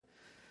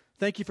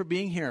Thank you for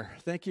being here.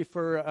 Thank you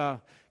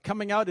for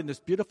coming out in this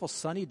beautiful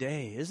sunny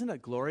day. Isn't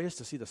it glorious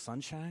to see the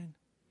sunshine?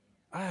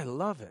 I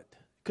love it.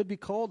 It could be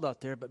cold out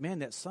there, but man,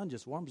 that sun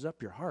just warms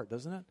up your heart,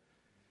 doesn't it?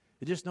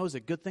 It just knows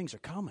that good things are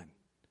coming.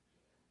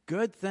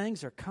 Good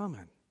things are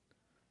coming.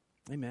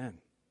 Amen.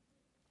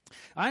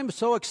 I'm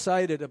so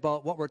excited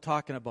about what we're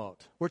talking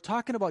about. We're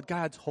talking about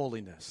God's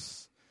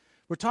holiness.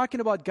 We're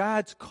talking about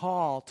God's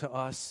call to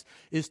us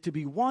is to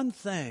be one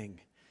thing,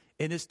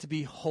 and is to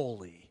be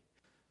holy.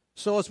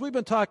 So as we've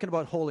been talking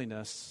about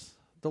holiness,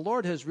 the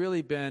Lord has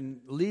really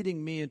been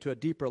leading me into a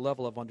deeper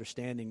level of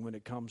understanding when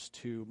it comes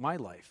to my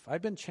life.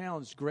 I've been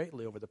challenged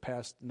greatly over the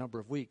past number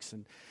of weeks,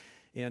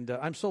 and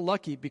I'm so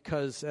lucky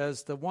because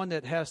as the one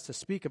that has to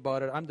speak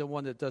about it, I'm the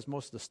one that does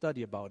most of the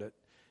study about it.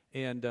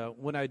 And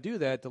when I do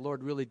that, the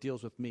Lord really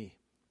deals with me.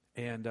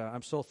 And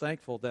I'm so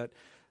thankful that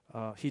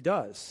He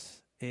does.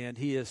 And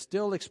He is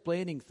still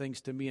explaining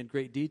things to me in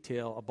great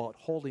detail about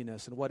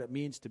holiness and what it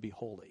means to be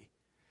holy.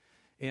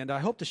 And I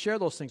hope to share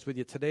those things with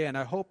you today, and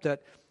I hope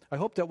that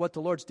what the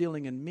Lord's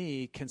dealing in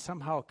me can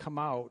somehow come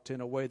out in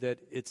a way that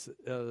it's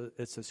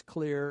as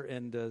clear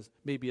and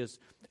maybe as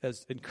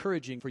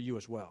encouraging for you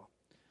as well.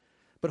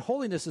 But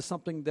holiness is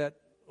something that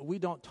we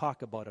don't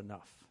talk about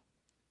enough.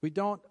 We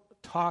don't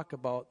talk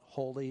about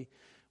holy.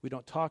 We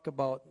don't talk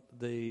about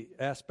the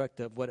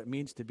aspect of what it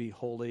means to be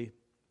holy.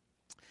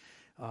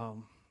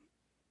 And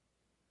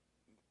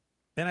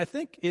I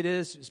think it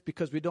is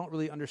because we don't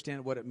really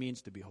understand what it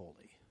means to be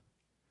holy.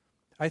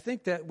 I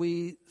think that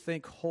we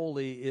think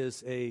holy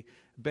is a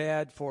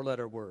bad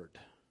four-letter word,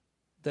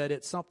 that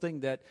it's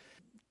something that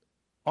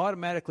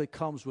automatically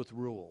comes with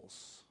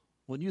rules.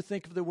 When you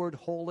think of the word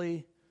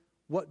holy,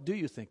 what do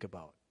you think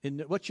about?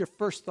 And what's your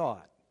first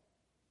thought?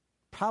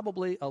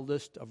 Probably a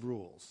list of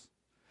rules,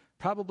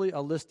 probably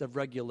a list of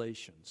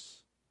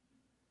regulations,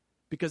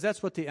 because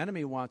that's what the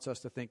enemy wants us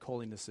to think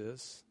holiness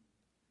is.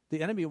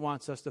 The enemy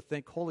wants us to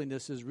think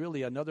holiness is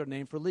really another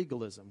name for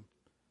legalism.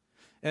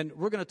 And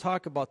we're going to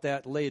talk about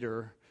that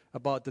later,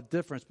 about the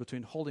difference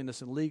between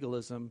holiness and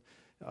legalism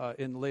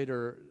in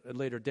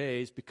later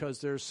days, because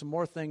there's some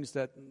more things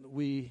that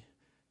we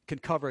can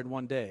cover in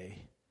one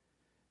day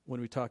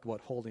when we talk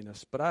about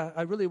holiness. But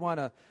I really want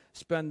to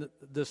spend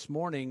this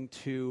morning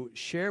to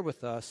share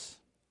with us,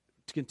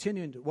 to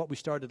continue what we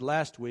started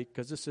last week,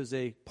 because this is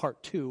a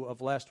part 2 of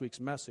last week's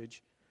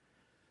message.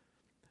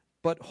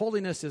 But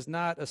holiness is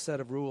not a set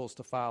of rules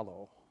to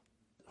follow.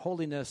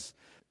 Holiness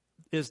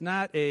is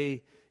not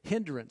a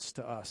hindrance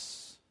to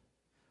us.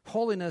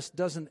 Holiness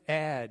doesn't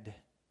add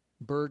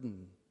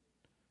burden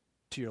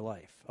to your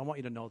life. I want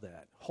you to know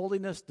that.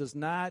 Holiness does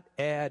not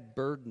add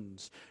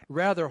burdens.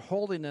 Rather,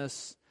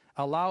 holiness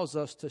allows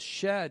us to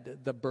shed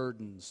the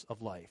burdens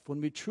of life.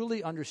 When we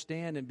truly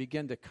understand and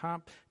begin to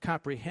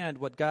comprehend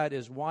what God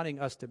is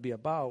wanting us to be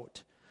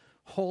about,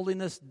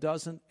 holiness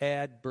doesn't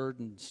add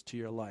burdens to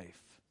your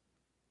life.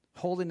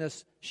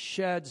 Holiness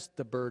sheds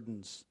the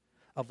burdens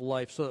of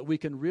life so that we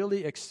can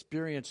really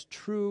experience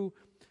true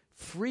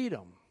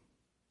freedom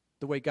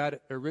the way God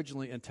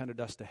originally intended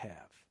us to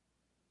have.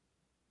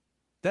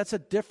 That's a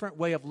different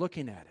way of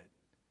looking at it,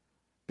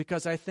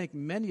 because I think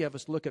many of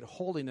us look at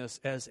holiness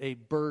as a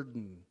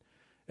burden,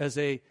 as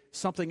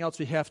something else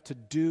we have to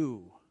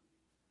do,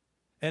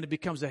 and it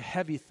becomes a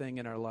heavy thing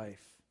in our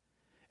life.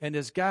 And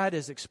as God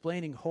is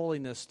explaining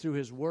holiness through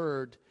His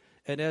Word,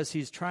 and as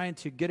He's trying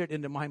to get it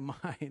into my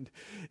mind,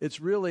 it's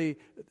really,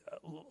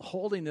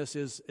 holiness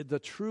is the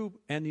true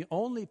and the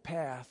only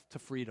path to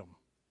freedom.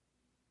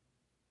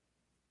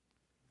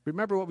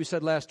 Remember what we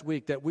said last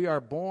week, that we are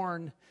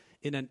born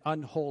in an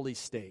unholy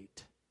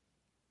state.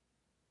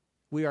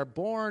 We are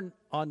born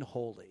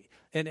unholy.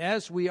 And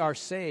as we are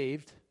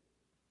saved,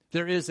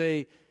 there is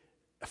a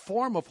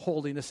form of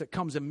holiness that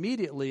comes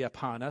immediately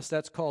upon us.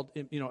 That's called,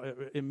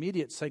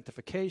 immediate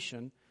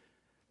sanctification.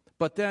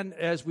 But then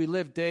as we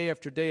live day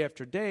after day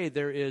after day,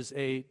 there is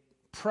a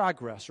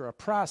progress or a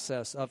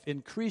process of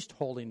increased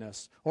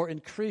holiness or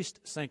increased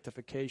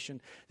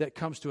sanctification that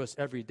comes to us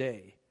every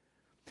day.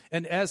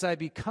 And as I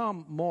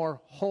become more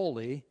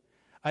holy,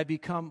 I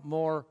become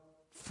more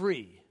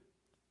free.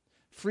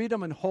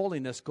 Freedom and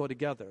holiness go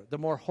together. The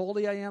more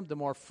holy I am, the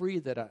more free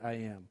that I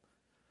am.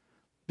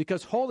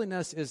 Because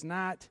holiness is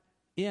not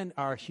in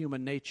our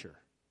human nature.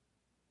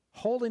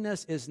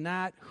 Holiness is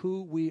not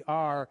who we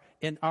are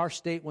in our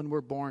state when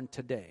we're born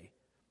today.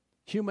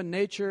 Human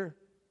nature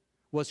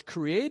was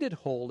created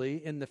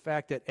holy in the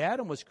fact that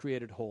Adam was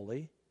created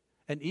holy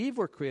and Eve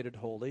were created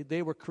holy.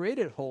 They were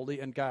created holy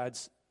in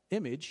God's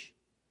image,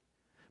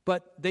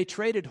 but they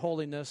traded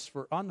holiness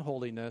for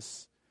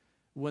unholiness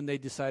when they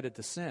decided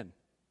to sin.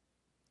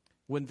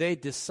 When they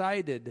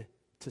decided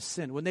to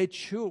sin, when they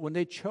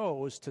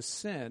chose to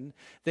sin,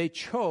 they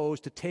chose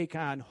to take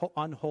on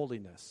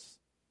unholiness.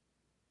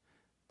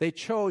 They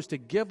chose to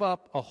give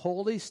up a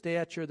holy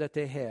stature that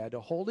they had, a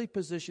holy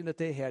position that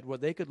they had, where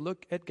they could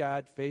look at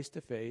God face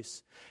to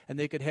face and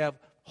they could have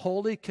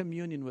holy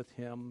communion with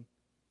Him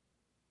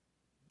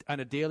on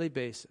a daily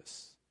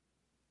basis.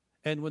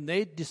 And when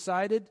they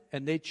decided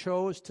and they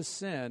chose to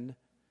sin,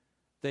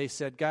 they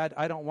said, God,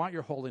 I don't want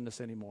your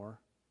holiness anymore.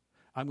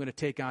 I'm going to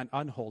take on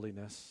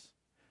unholiness.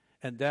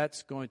 And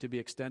that's going to be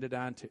extended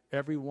on to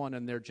everyone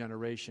in their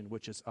generation,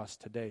 which is us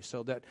today.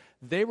 So that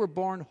they were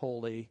born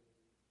holy,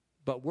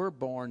 but we're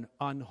born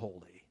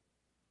unholy.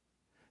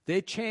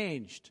 They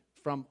changed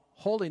from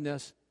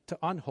holiness to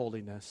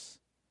unholiness.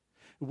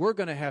 We're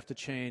going to have to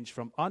change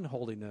from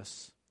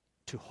unholiness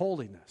to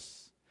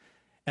holiness.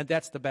 And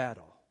that's the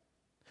battle.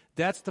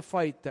 That's the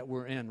fight that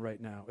we're in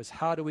right now, is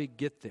how do we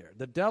get there?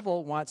 The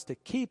devil wants to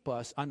keep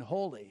us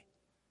unholy.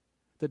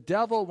 The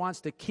devil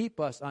wants to keep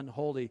us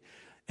unholy.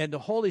 And the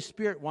Holy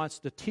Spirit wants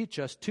to teach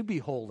us to be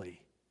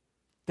holy.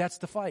 That's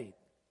the fight.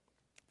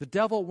 The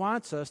devil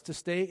wants us to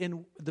stay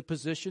in the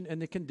position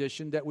and the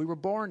condition that we were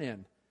born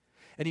in.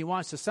 And he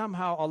wants to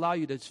somehow allow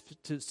you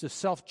to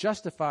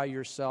self-justify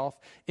yourself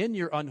in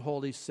your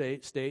unholy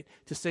state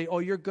to say, oh,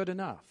 you're good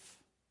enough.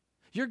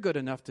 You're good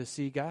enough to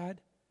see God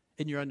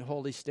in your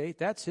unholy state.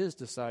 That's his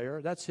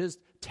desire. That's his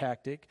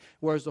tactic.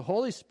 Whereas the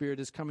Holy Spirit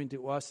is coming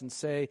to us and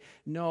say,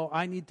 no,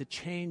 I need to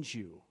change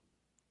you.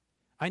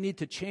 I need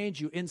to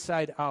change you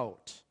inside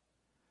out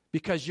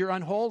because you're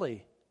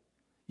unholy.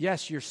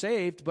 Yes, you're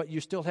saved, but you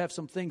still have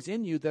some things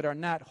in you that are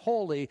not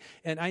holy,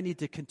 and I need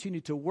to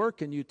continue to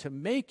work in you to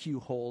make you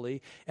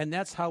holy, and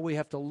that's how we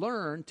have to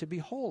learn to be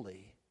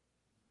holy.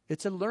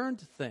 It's a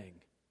learned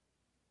thing.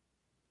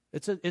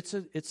 It's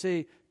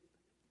a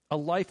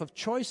life of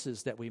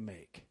choices that we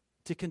make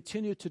to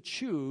continue to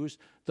choose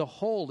the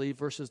holy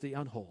versus the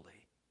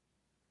unholy.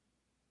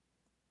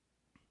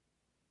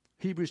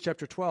 Hebrews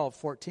chapter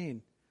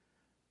 12:14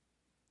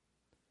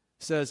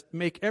 says,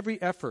 make every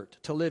effort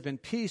to live in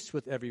peace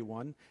with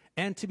everyone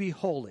and to be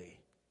holy.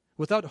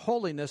 Without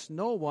holiness,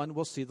 no one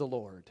will see the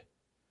Lord.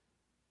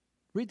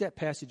 Read that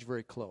passage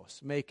very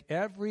close. Make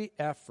every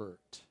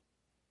effort.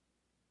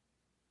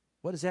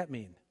 What does that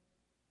mean?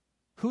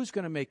 Who's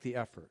going to make the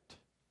effort?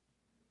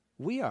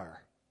 We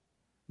are.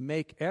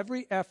 Make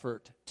every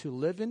effort to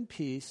live in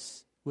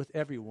peace with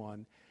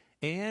everyone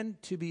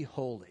and to be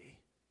holy.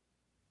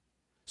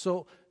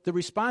 So the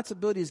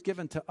responsibility is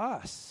given to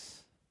us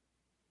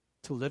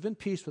to live in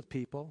peace with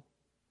people,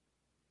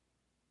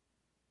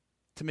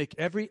 to make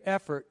every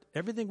effort,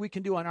 everything we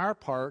can do on our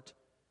part,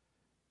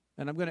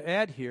 and I'm going to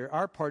add here,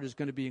 our part is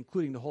going to be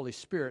including the Holy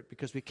Spirit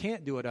because we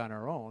can't do it on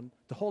our own.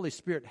 The Holy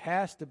Spirit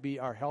has to be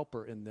our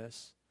helper in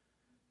this.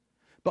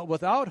 But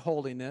without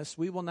holiness,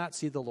 we will not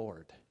see the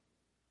Lord.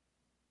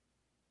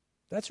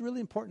 That's a really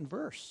important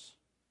verse.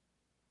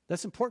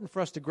 That's important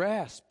for us to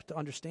grasp, to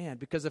understand,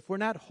 because if we're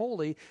not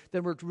holy,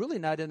 then we're really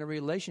not in a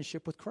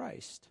relationship with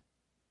Christ.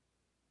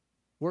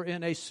 We're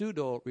in a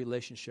pseudo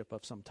relationship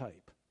of some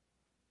type.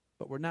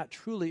 But we're not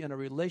truly in a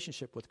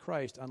relationship with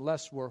Christ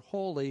unless we're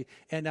holy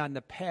and on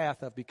the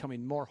path of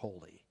becoming more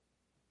holy.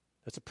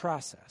 That's a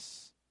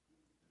process.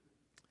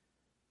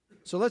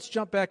 So let's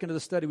jump back into the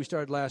study we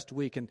started last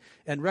week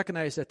and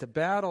recognize that the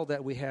battle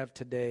that we have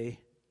today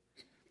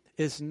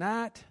is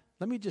not,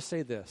 let me just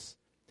say this,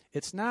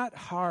 it's not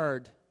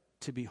hard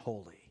to be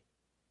holy.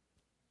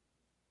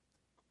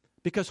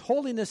 Because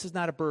holiness is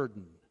not a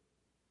burden.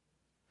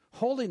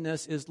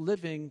 Holiness is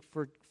living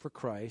for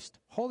Christ.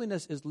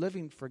 Holiness is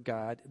living for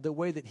God the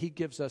way that he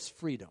gives us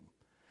freedom.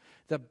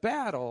 The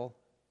battle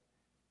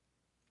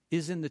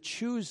is in the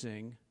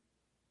choosing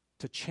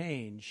to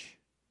change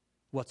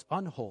what's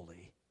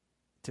unholy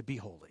to be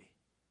holy.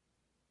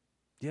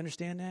 Do you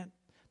understand that?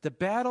 The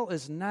battle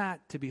is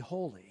not to be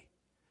holy.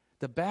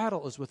 The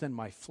battle is within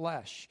my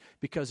flesh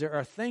because there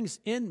are things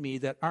in me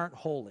that aren't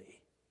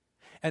holy.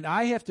 And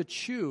I have to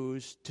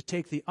choose to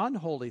take the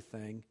unholy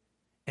thing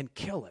and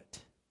kill it.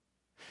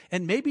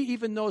 And maybe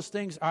even those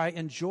things, I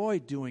enjoy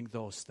doing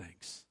those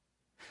things.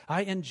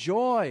 I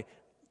enjoy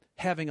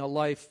having a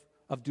life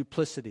of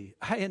duplicity.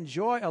 I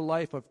enjoy a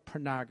life of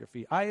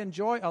pornography. I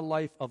enjoy a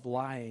life of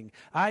lying.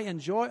 I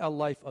enjoy a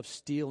life of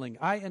stealing.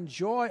 I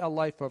enjoy a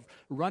life of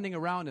running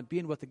around and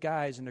being with the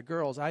guys and the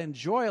girls. I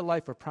enjoy a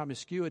life of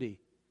promiscuity.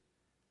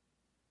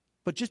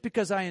 But just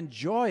because I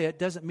enjoy it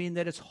doesn't mean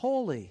that it's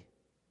holy.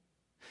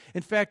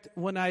 In fact,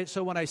 when I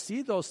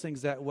see those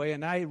things that way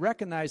and I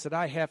recognize that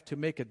I have to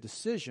make a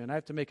decision, I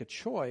have to make a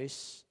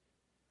choice,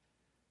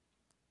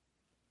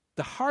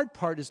 the hard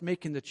part is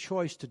making the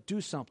choice to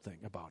do something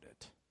about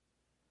it.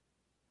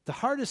 The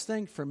hardest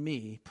thing for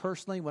me,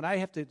 personally, when I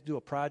have to do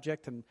a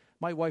project, and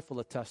my wife will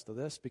attest to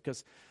this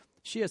because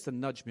she has to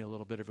nudge me a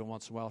little bit every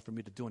once in a while for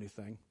me to do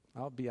anything.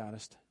 I'll be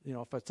honest. You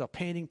know, if it's a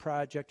painting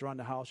project around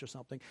the house or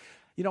something,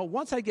 you know,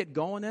 once I get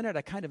going in it,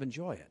 I kind of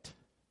enjoy it.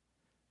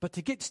 But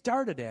to get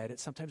started at it,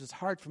 sometimes it's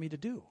hard for me to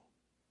do.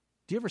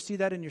 Do you ever see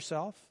that in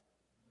yourself?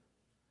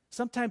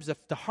 Sometimes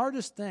the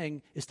hardest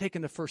thing is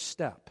taking the first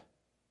step.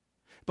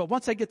 But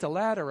once I get the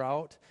ladder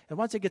out, and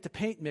once I get the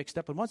paint mixed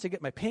up, and once I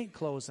get my paint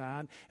clothes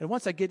on, and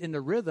once I get in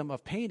the rhythm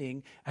of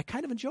painting, I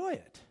kind of enjoy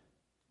it.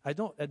 I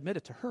don't admit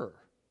it to her,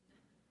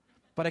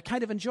 but I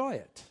kind of enjoy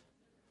it.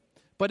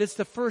 But it's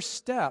the first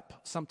step,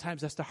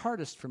 sometimes that's the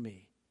hardest for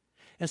me.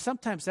 And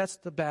sometimes that's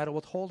the battle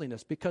with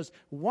holiness, because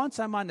once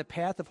I'm on the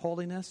path of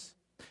holiness,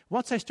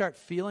 once I start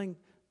feeling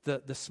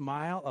the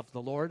smile of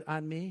the Lord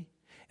on me,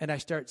 and I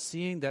start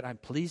seeing that I'm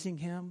pleasing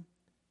him,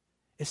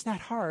 It's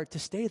not hard to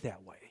stay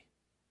that way.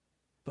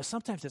 But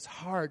sometimes it's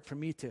hard for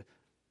me to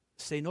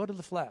say no to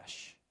the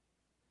flesh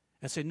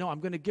and say, no, I'm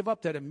going to give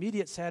up that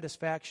immediate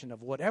satisfaction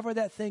of whatever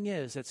that thing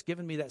is that's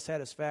given me that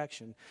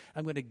satisfaction.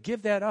 I'm going to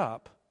give that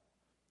up,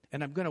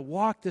 and I'm going to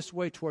walk this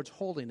way towards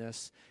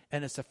holiness,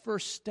 and it's the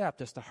first step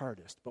that's the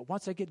hardest. But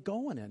once I get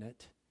going in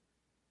it,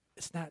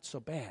 it's not so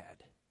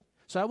bad.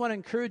 So I want to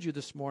encourage you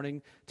this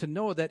morning to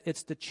know that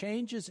it's the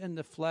changes in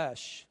the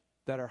flesh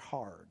that are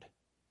hard.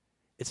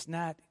 It's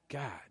not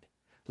God.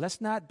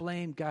 Let's not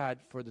blame God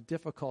for the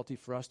difficulty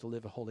for us to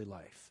live a holy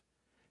life,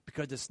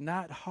 because it's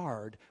not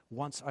hard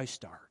once I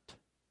start.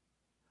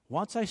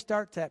 Once I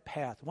start that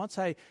path, once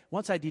I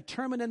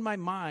determine in my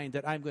mind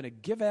that I'm going to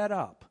give that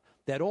up,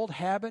 that old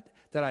habit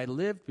that I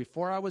lived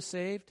before I was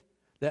saved,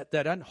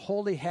 that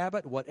unholy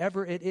habit,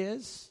 whatever it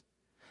is,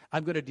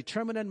 I'm going to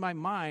determine in my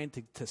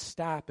mind to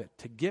stop it,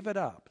 to give it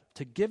up,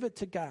 to give it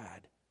to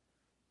God.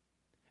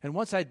 And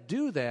once I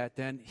do that,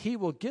 then He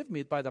will give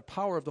me, by the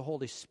power of the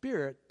Holy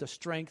Spirit, the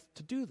strength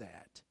to do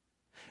that.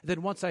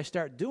 Then once I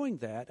start doing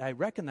that, I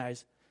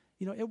recognize,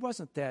 it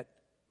wasn't that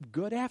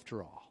good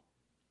after all.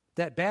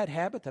 That bad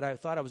habit that I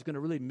thought I was going to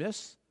really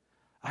miss,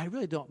 I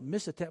really don't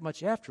miss it that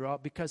much after all,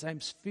 because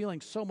I'm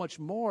feeling so much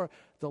more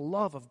the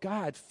love of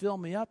God fill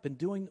me up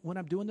when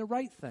I'm doing the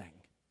right thing.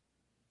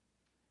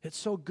 It's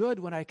so good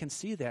when I can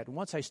see that. And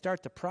once I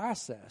start the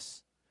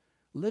process,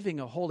 living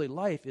a holy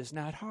life is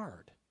not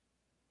hard.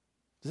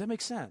 Does that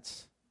make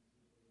sense?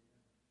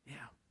 Yeah.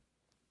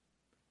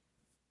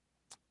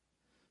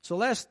 So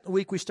last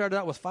week we started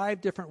out with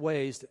 5 different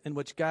ways in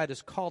which God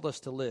has called us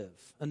to live.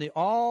 And they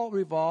all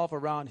revolve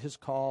around His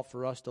call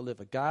for us to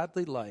live a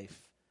godly life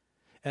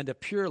and a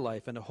pure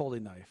life and a holy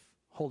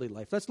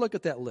life. Let's look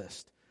at that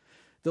list.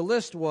 The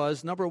list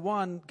was, number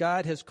 1,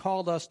 God has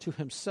called us to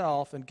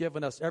Himself and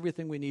given us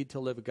everything we need to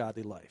live a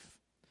godly life.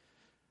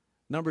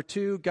 Number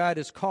 2, God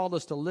has called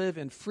us to live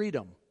in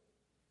freedom.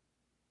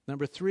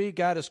 Number 3,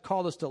 God has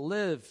called us to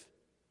live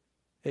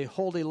a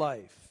holy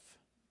life.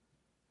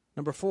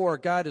 Number 4,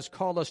 God has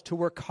called us to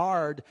work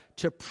hard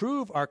to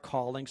prove our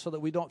calling so that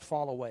we don't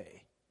fall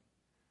away.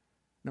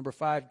 Number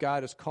 5,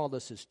 God has called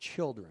us His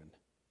children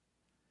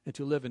and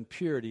to live in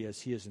purity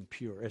as He's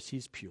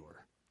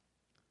pure.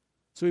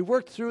 So we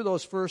worked through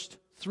those first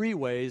 3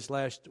 ways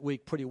last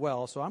week pretty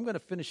well, so I'm going to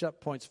finish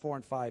up points 4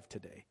 and 5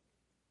 today.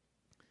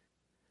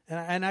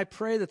 And I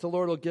pray that the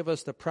Lord will give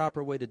us the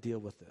proper way to deal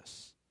with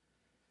this.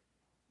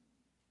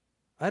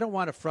 I don't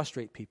want to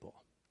frustrate people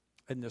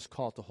in this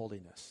call to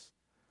holiness.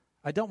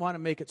 I don't want to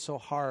make it so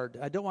hard.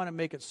 I don't want to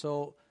make it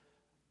so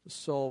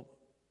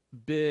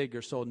big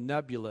or so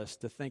nebulous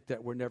to think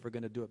that we're never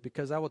going to do it.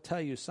 Because I will tell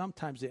you,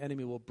 sometimes the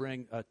enemy will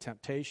bring a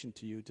temptation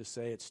to you to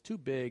say, it's too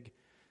big,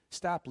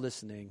 stop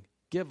listening,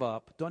 give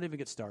up, don't even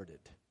get started.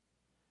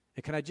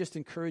 And can I just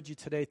encourage you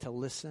today to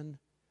listen,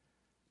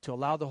 to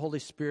allow the Holy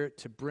Spirit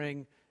to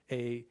bring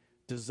a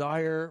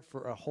desire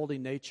for a holy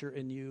nature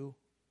in you.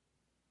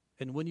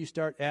 And when you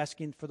start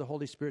asking for the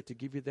Holy Spirit to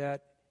give you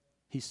that,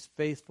 He's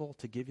faithful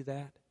to give you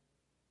that.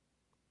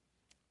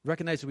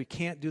 Recognize that we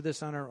can't do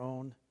this on our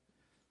own.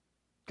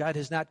 God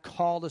has not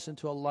called us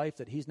into a life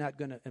that He's not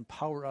going to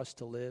empower us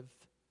to live.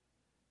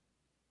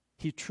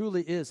 He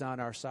truly is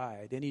on our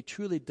side, and He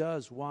truly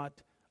does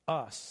want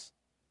us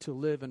to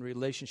live in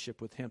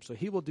relationship with Him. So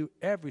He will do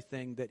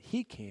everything that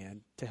He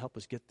can to help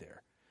us get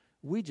there.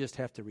 We just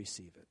have to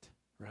receive it,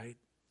 right?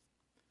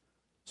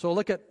 So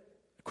look at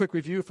a quick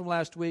review from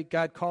last week.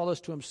 God called us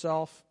to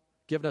Himself,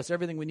 given us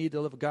everything we need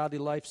to live a godly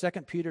life. 2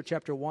 Peter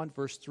chapter 1,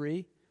 verse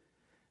 3.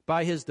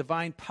 By His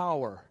divine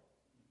power,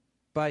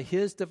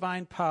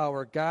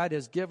 God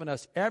has given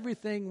us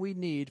everything we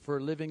need for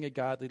living a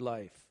godly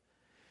life.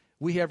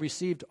 We have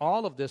received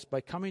all of this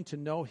by coming to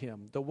know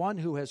Him, the one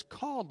who has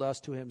called us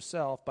to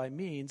Himself by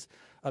means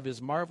of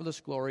His marvelous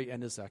glory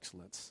and His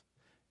excellence.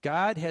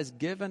 God has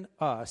given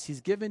us,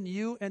 He's given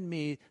you and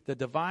me the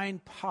divine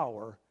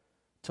power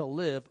to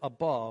live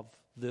above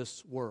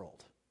this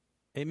world.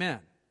 Amen.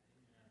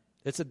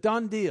 It's a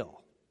done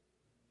deal.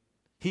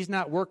 He's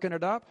not working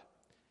it up.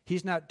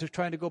 He's not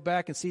trying to go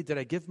back and see, did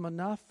I give them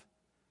enough?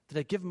 Did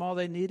I give them all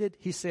they needed?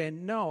 He's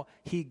saying, no,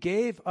 He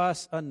gave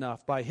us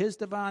enough. By His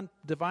divine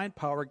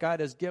power,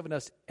 God has given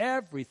us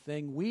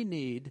everything we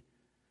need.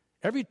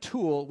 Every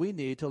tool we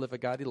need to live a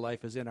godly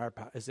life is in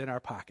our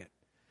pocket.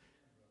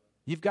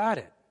 You've got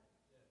it.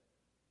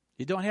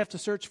 You don't have to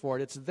search for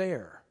it. It's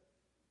there.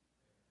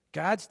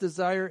 God's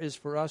desire is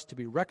for us to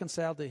be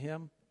reconciled to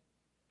Him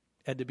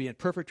and to be in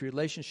perfect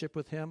relationship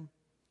with Him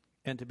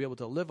and to be able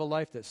to live a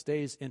life that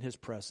stays in His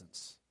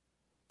presence.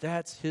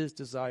 That's His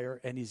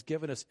desire, and He's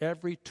given us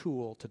every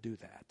tool to do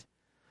that.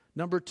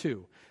 Number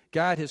 2,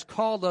 God has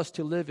called us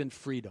to live in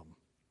freedom.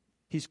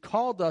 He's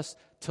called us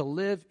to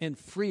live in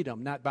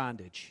freedom, not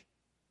bondage.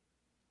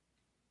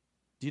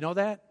 Do you know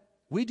that?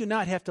 We do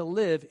not have to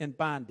live in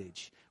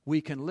bondage.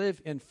 We can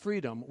live in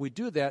freedom. We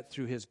do that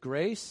through His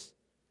grace,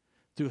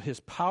 through His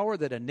power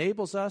that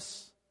enables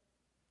us,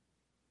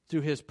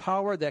 through His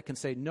power that can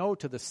say no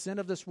to the sin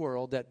of this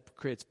world that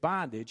creates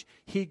bondage.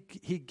 He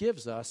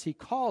gives us, He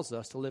calls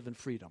us to live in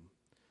freedom.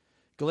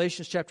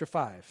 Galatians chapter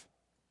 5,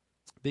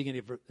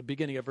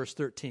 beginning of verse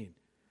 13.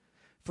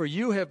 For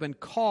you have been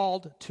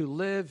called to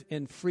live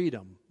in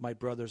freedom, my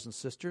brothers and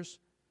sisters.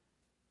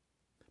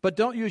 But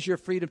don't use your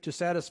freedom to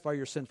satisfy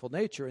your sinful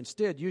nature.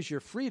 Instead, use your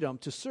freedom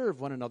to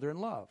serve one another in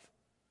love.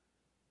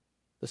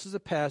 This is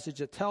a passage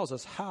that tells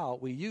us how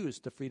we use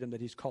the freedom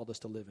that he's called us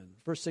to live in.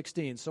 Verse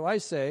 16, so I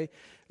say,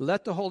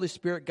 let the Holy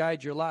Spirit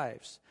guide your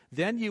lives.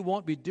 Then you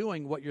won't be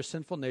doing what your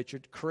sinful nature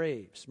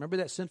craves. Remember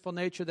that sinful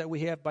nature that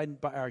we have by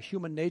our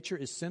human nature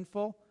is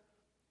sinful?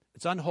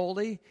 It's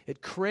unholy.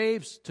 It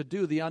craves to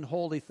do the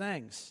unholy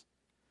things.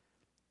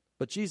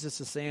 But Jesus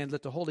is saying,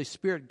 let the Holy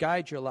Spirit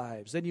guide your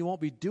lives. Then you won't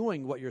be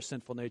doing what your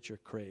sinful nature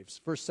craves.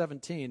 Verse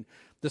 17,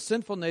 the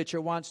sinful nature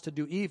wants to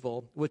do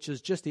evil, which is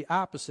just the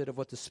opposite of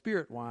what the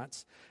Spirit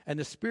wants. And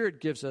the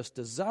Spirit gives us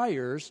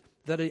desires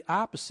that are the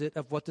opposite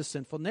of what the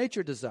sinful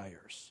nature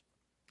desires.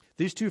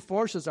 These two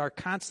forces are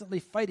constantly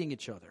fighting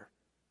each other.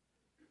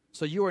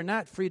 So you are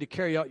not free to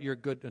carry out your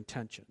good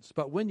intentions.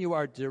 But when you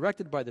are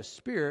directed by the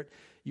Spirit,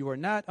 you are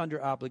not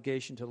under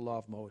obligation to the law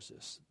of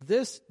Moses.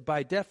 This,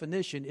 by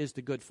definition, is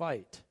the good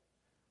fight.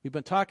 We've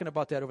been talking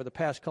about that over the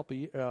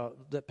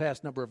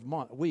past number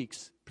of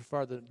weeks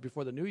before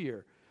the new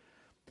year.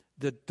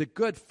 The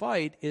good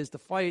fight is the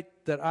fight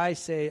that I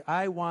say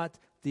I want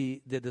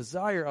the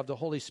desire of the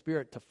Holy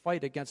Spirit to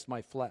fight against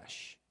my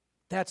flesh.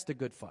 That's the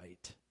good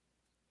fight.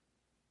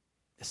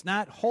 It's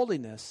not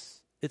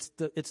holiness. It's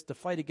the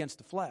fight against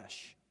the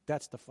flesh.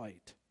 That's the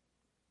fight.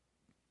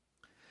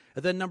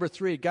 And then number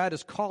 3, God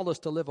has called us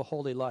to live a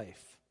holy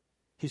life.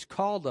 He's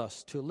called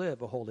us to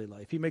live a holy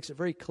life. He makes it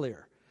very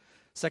clear.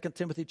 2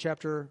 Timothy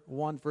chapter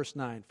 1, verse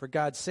 9, for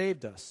God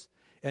saved us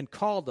and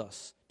called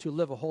us to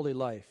live a holy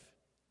life.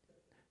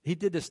 He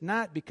did this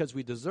not because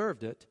we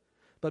deserved it,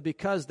 but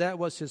because that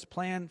was his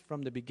plan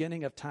from the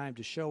beginning of time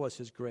to show us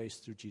his grace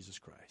through Jesus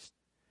Christ.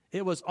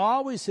 It was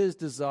always his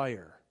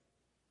desire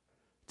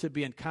to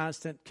be in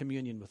constant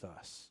communion with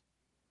us.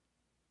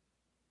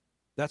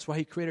 That's why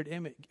he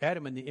created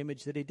Adam in the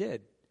image that he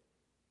did.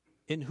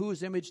 In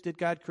whose image did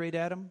God create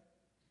Adam?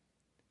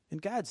 In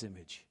God's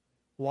image.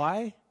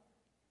 Why?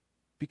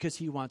 Because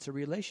he wants a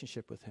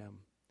relationship with him.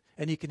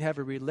 And he can have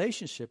a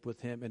relationship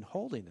with him in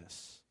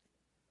holiness.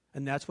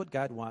 And that's what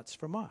God wants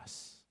from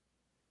us.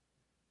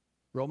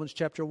 Romans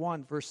chapter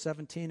 1, verse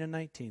 17 and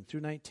 19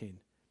 through 19.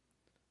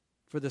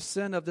 For the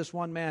sin of this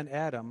one man,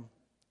 Adam,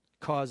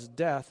 caused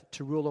death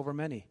to rule over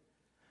many.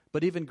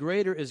 But even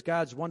greater is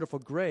God's wonderful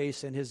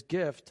grace and his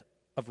gift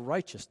of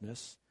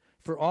righteousness.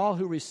 For all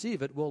who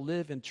receive it will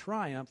live in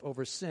triumph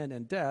over sin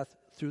and death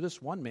through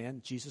this one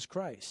man, Jesus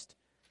Christ.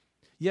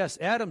 Yes,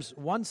 Adam's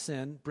one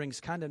sin brings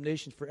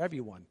condemnation for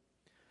everyone,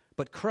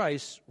 but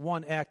Christ's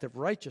one act of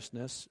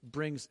righteousness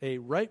brings a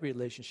right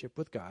relationship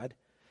with God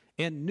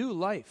and new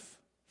life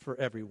for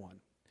everyone.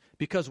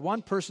 Because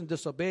one person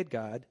disobeyed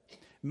God,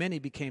 many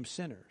became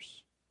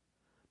sinners.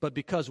 But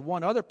because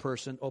one other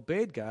person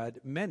obeyed God,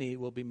 many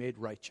will be made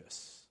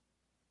righteous.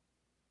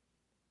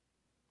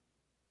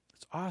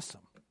 It's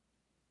awesome.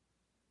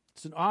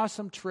 It's an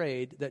awesome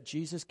trade that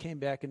Jesus came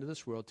back into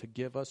this world to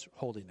give us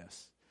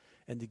holiness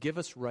and to give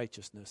us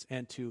righteousness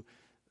and to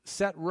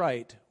set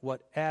right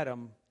what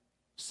Adam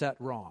set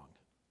wrong,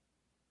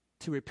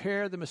 to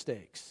repair the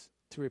mistakes,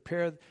 to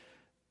repair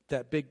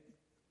that big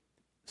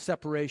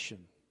separation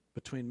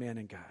between man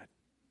and God.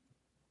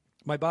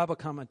 My Bible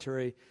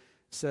commentary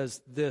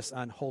says this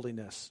on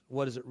holiness.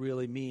 What does it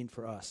really mean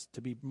for us?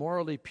 To be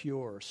morally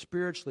pure,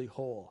 spiritually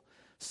whole,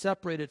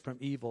 separated from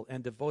evil,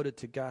 and devoted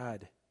to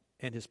God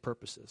and his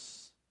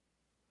purposes.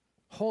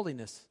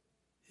 Holiness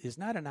is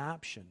not an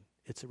option.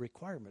 It's a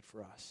requirement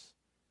for us.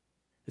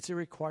 It's a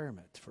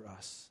requirement for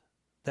us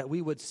that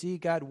we would see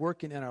God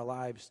working in our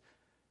lives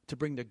to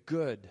bring the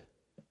good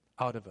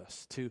out of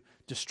us, to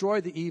destroy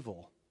the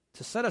evil,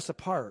 to set us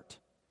apart.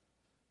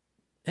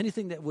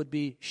 Anything that would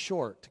be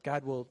short,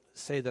 God will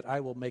say that I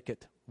will make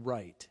it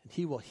right, and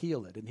he will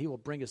heal it, and he will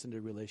bring us into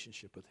a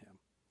relationship with him.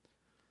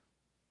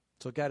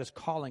 So God is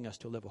calling us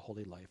to live a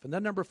holy life. And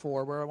then number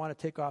 4, where I want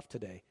to take off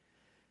today.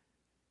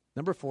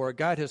 Number 4,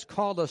 God has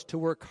called us to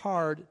work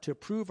hard to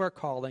prove our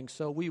calling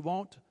so we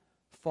won't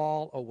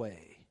fall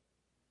away.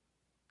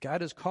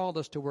 God has called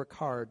us to work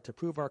hard to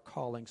prove our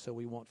calling so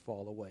we won't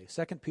fall away.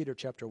 2 Peter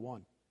chapter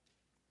 1,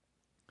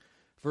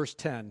 verse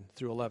 10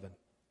 through 11.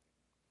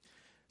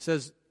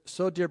 Says,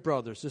 so dear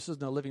brothers, this is in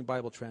the Living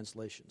Bible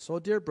translation. So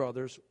dear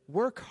brothers,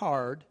 work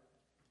hard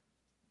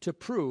to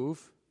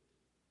prove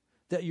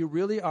that you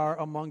really are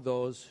among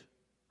those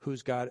who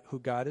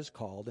God has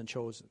called and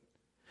chosen.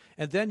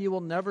 And then you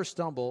will never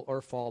stumble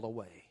or fall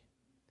away.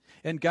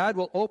 And God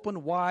will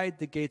open wide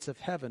the gates of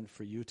heaven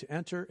for you to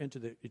enter into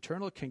the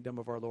eternal kingdom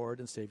of our Lord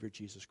and Savior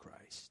Jesus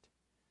Christ.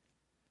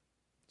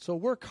 So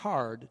work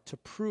hard to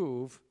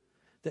prove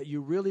that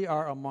you really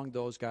are among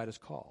those God has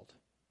called.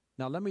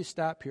 Now let me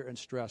stop here and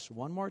stress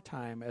one more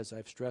time, as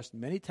I've stressed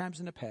many times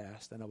in the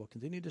past, and I will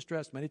continue to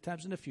stress many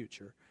times in the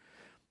future,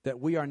 that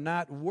we are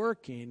not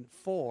working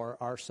for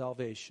our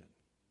salvation,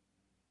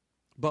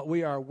 but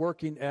we are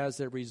working as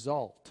a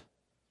result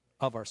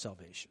of our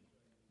salvation.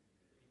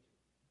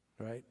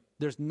 Right?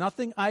 There's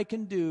nothing I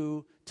can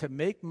do to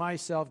make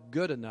myself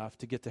good enough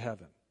to get to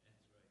heaven.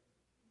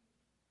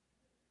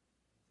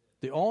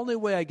 The only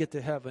way I get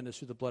to heaven is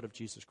through the blood of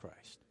Jesus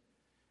Christ.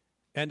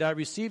 And I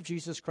receive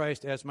Jesus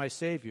Christ as my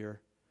Savior,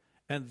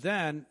 and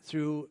then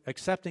through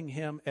accepting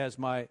him as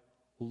my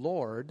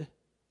Lord,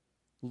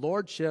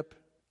 lordship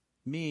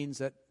means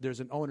that there's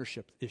an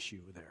ownership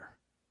issue there.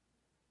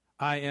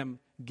 I am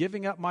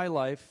giving up my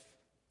life.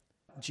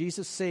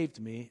 Jesus saved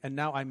me, and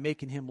now I'm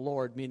making him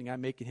Lord, meaning I'm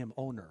making him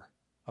owner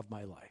of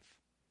my life.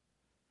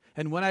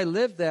 And when I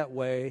live that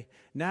way,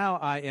 now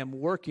I am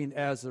working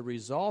as a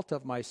result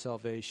of my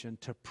salvation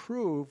to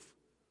prove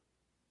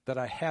that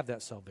I have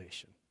that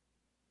salvation.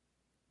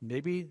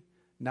 Maybe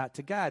not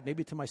to God,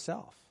 maybe to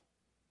myself.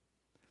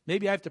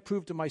 Maybe I have to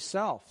prove to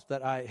myself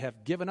that I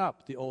have given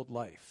up the old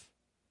life.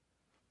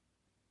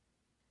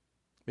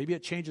 Maybe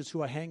it changes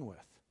who I hang with.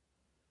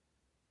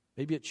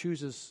 Maybe it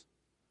chooses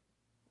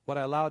what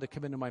I allow to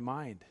come into my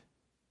mind.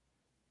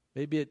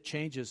 Maybe it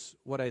changes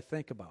what I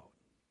think about,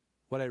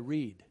 what I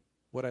read,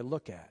 what I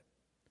look at.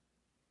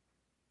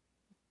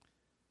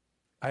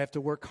 I have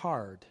to work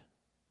hard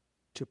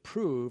to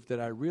prove that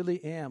I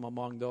really am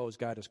among those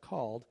God has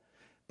called,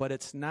 but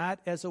it's not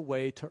as a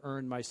way to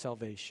earn my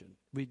salvation.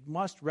 We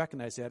must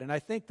recognize that. And I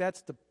think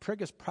that's the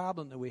biggest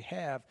problem that we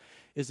have,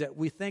 is that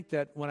we think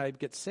that when I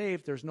get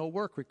saved, there's no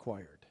work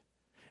required.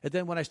 And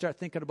then when I start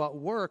thinking about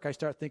work, I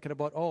start thinking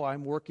about,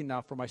 I'm working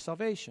now for my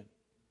salvation.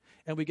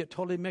 And we get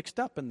totally mixed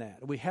up in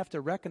that. We have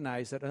to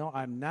recognize that, no,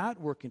 I'm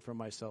not working for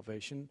my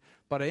salvation,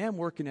 but I am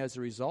working as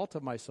a result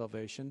of my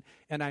salvation,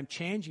 and I'm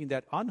changing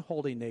that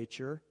unholy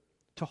nature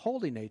to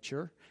holy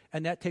nature,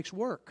 and that takes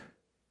work.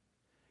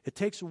 It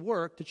takes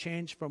work to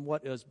change from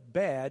what is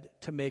bad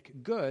to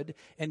make good,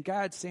 and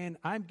God's saying,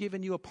 I'm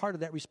giving you a part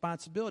of that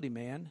responsibility,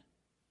 man.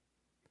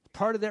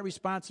 Part of that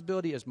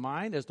responsibility is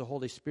mine as the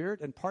Holy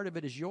Spirit, and part of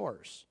it is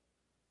yours.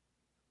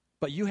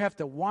 But you have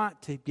to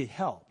want to get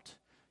helped.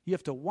 You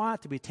have to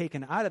want to be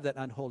taken out of that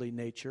unholy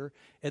nature,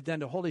 and then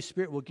the Holy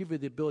Spirit will give you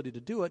the ability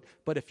to do it.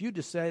 But if you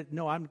decide,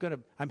 no,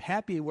 I'm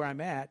happy where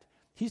I'm at,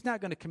 he's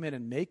not going to come in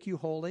and make you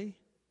holy.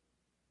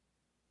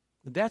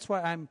 And that's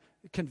why I'm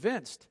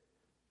convinced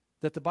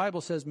that the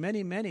Bible says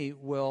many, many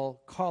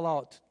will call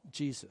out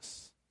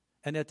Jesus.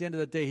 And at the end of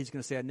the day, he's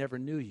going to say, I never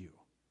knew you.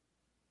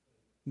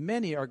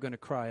 Many are going to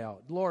cry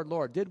out, Lord,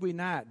 Lord, did we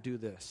not do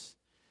this?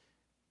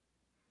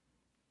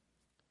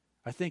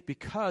 I think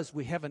because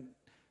we haven't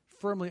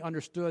firmly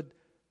understood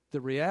the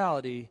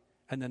reality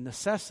and the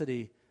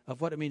necessity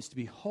of what it means to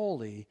be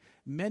holy,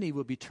 many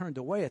will be turned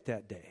away at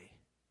that day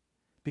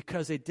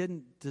because they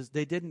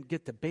didn't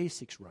get the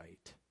basics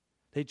right.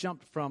 They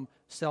jumped from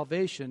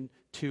salvation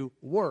to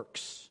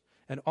works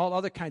and all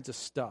other kinds of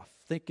stuff,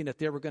 thinking that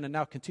they were going to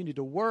now continue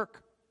to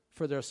work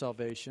for their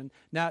salvation,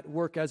 not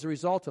work as a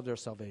result of their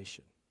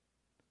salvation.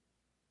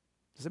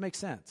 Does it make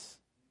sense?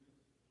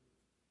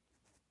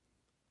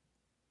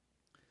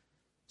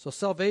 So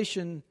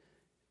salvation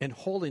and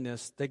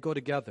holiness, they go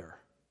together.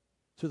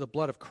 Through the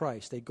blood of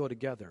Christ, they go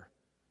together.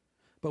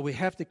 But we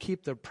have to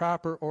keep the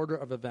proper order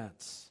of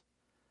events.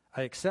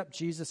 I accept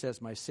Jesus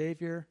as my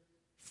Savior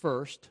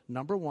first.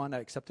 Number one, I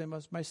accept him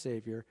as my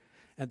Savior.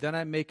 And then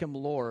I make him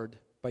Lord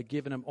by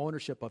giving him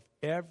ownership of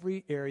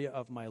every area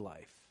of my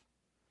life.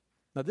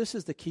 Now, this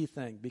is the key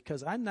thing,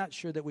 because I'm not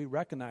sure that we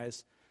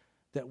recognize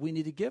that we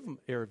need to give him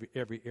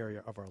every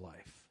area of our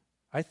life.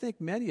 I think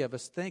many of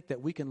us think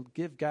that we can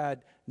give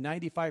God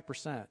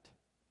 95%,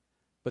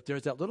 but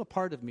there's that little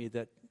part of me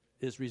that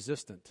is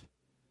resistant.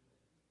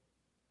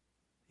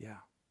 Yeah.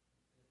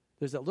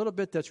 There's that little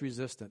bit that's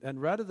resistant.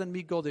 And rather than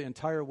me go the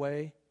entire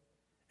way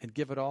and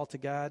give it all to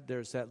God,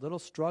 there's that little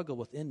struggle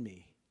within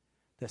me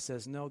that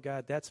says, no,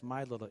 God, that's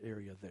my little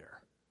area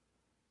there.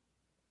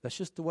 That's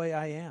just the way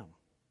I am.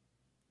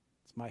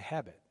 It's my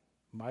habit,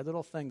 my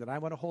little thing that I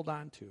want to hold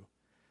on to.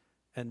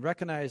 And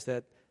recognize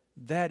that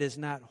that is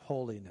not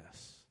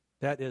holiness.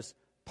 That is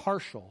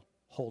partial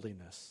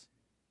holiness.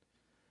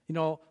 You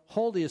know,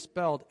 holy is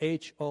spelled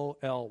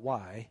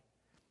H-O-L-Y,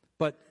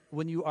 but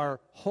when you are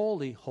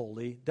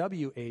holy,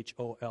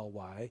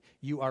 W-H-O-L-Y,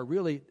 you are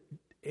really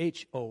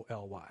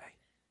H-O-L-Y,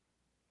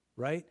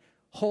 right?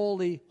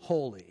 Holy,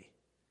 holy.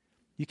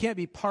 You can't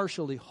be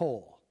partially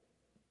whole.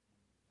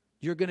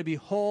 You're going to be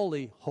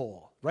wholly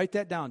whole. Write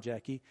that down,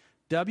 Jackie.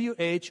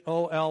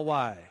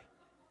 W-H-O-L-Y.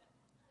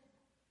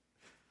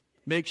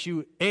 Makes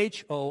you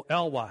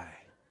H-O-L-Y.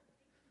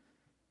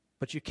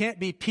 But you can't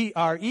be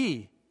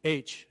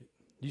P-R-E-H.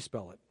 You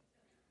spell it.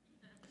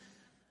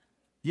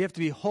 You have to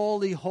be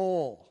wholly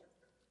whole,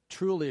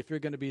 truly, if you're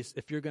going to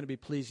be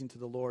pleasing to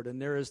the Lord.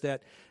 And there is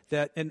that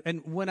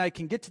and when I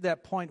can get to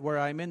that point where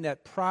I'm in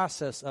that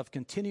process of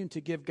continuing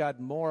to give God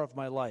more of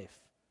my life,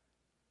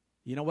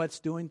 you know what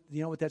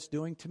that's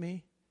doing to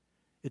me?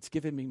 It's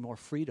giving me more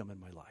freedom in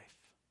my life.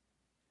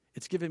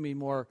 It's giving me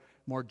more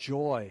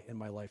joy in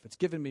my life. It's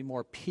giving me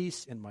more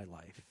peace in my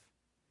life.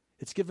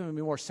 It's giving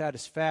me more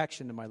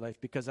satisfaction in my life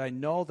because I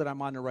know that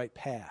I'm on the right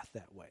path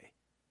that way.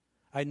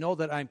 I know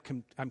that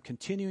I'm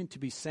continuing to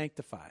be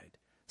sanctified,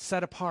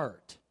 set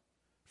apart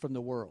from the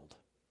world.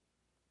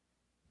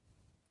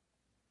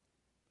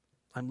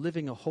 I'm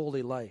living a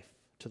holy life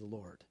to the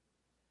Lord.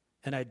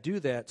 And I do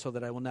that so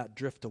that I will not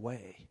drift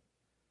away.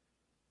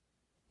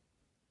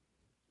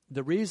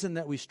 The reason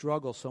that we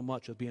struggle so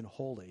much with being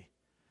holy,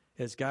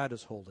 as God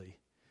is holy,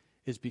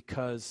 is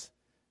because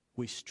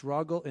we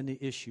struggle in the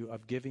issue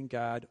of giving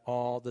God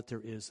all that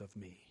there is of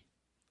me.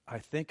 I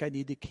think I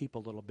need to keep a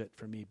little bit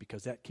for me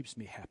because that keeps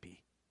me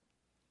happy.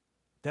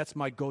 That's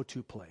my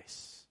go-to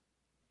place.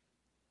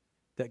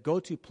 That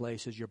go-to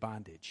place is your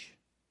bondage.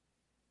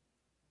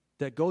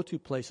 That go-to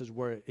place is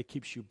where it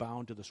keeps you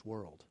bound to this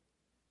world.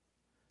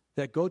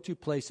 That go-to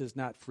place is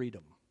not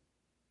freedom.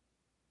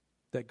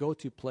 That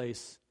go-to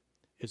place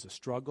is a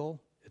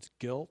struggle, it's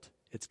guilt,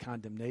 it's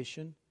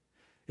condemnation.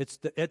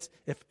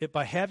 If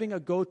by having a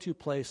go-to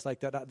place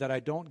like that I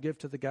don't give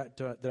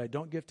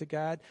to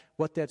God,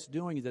 what that's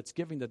doing is that's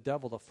giving the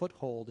devil the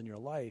foothold in your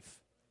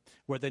life,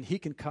 where then he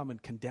can come and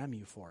condemn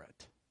you for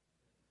it.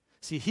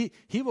 See,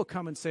 he will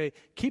come and say,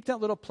 keep that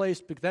little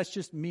place because that's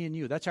just me and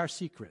you. That's our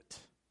secret.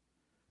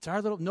 It's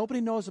our little.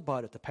 Nobody knows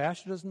about it. The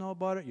pastor doesn't know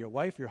about it. Your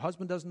wife, your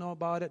husband doesn't know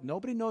about it.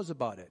 Nobody knows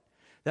about it.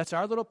 That's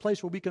our little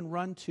place where we can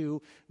run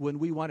to when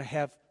we want to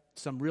have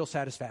some real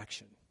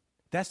satisfaction.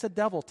 That's the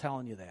devil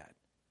telling you that.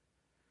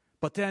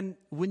 But then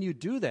when you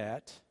do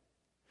that,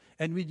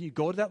 and when you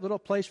go to that little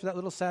place for that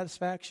little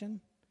satisfaction,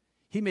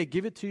 he may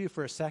give it to you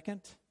for a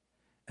second,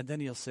 and then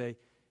he'll say,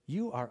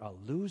 you are a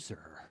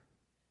loser.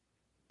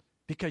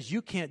 Because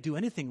you can't do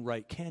anything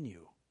right, can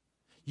you?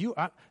 You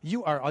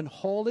are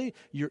unholy.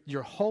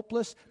 You're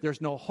hopeless.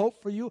 There's no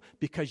hope for you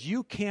because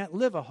you can't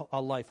live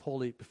a life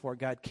holy before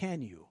God,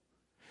 can you?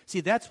 See,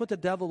 that's what the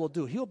devil will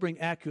do. He'll bring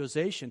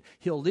accusation.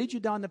 He'll lead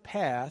you down the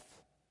path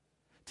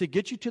to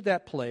get you to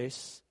that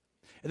place.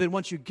 And then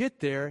once you get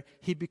there,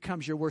 he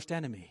becomes your worst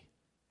enemy.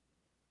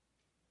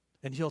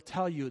 And he'll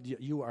tell you,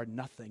 you are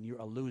nothing.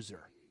 You're a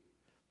loser.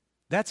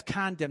 That's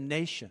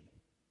condemnation.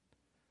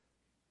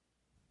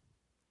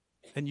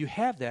 And you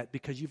have that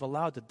because you've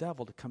allowed the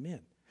devil to come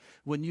in.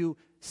 When you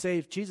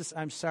say, Jesus,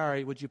 I'm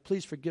sorry, would you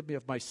please forgive me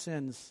of my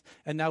sins?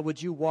 And now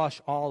would you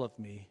wash all of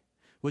me?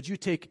 Would you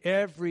take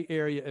every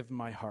area of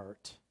my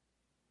heart?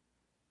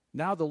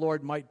 Now the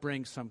Lord might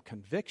bring some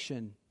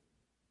conviction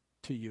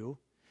to you.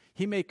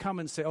 He may come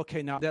and say,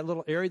 okay, now that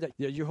little area that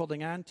you're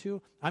holding on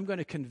to, I'm going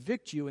to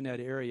convict you in that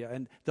area.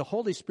 And the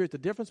Holy Spirit, the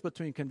difference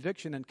between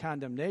conviction and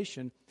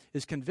condemnation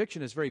is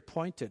conviction is very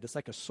pointed. It's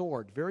like a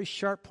sword, very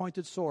sharp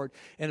pointed sword,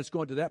 and it's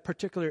going to that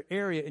particular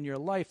area in your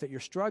life that you're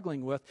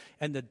struggling with,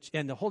 and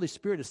the Holy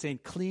Spirit is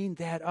saying, clean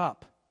that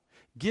up.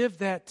 Give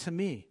that to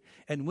me.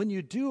 And when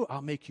you do,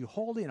 I'll make you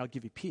holy and I'll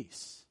give you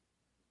peace.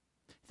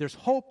 There's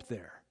hope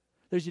there.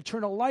 There's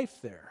eternal life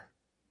there.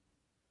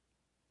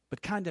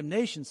 But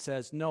condemnation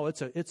says, no,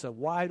 it's a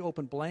wide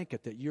open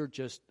blanket that you're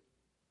just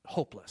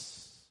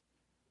hopeless.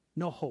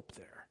 No hope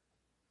there.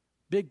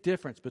 Big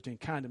difference between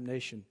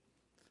condemnation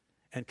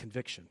and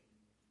conviction.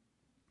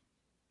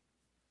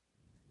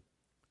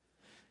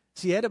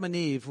 See, Adam and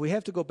Eve, we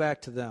have to go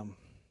back to them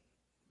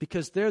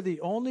because they're the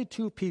only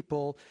two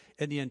people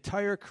in the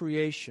entire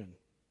creation.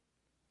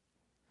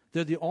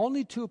 They're the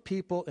only two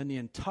people in the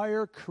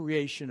entire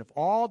creation of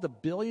all the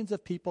billions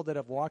of people that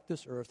have walked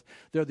this earth.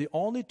 They're the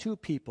only two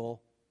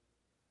people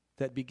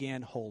that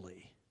began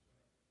holy.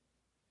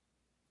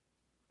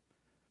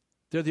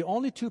 They're the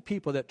only two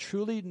people that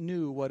truly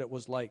knew what it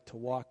was like to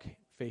walk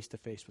face to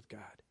face with God.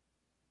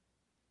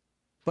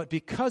 But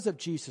because of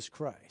Jesus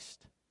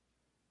Christ,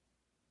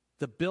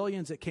 the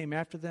billions that came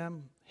after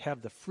them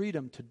have the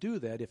freedom to do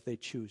that if they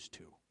choose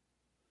to.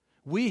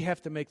 We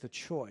have to make the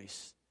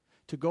choice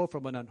to go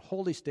from an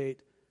unholy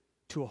state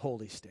to a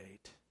holy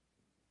state.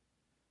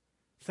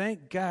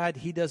 Thank God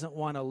he doesn't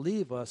want to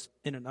leave us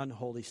in an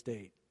unholy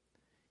state.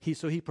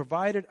 So he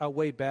provided a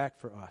way back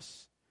for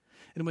us.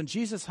 And when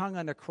Jesus hung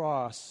on the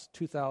cross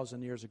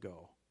 2,000 years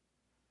ago,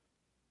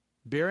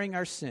 bearing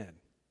our sin,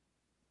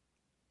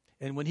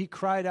 and when he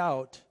cried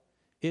out,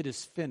 "It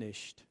is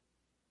finished,"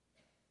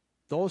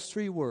 those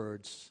three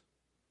words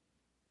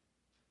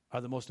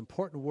are the most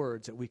important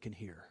words that we can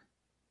hear.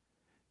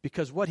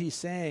 Because what he's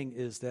saying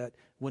is that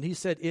when he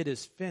said, "It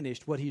is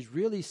finished," what he's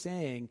really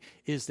saying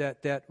is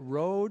that that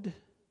road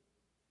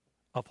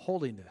of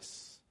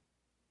holiness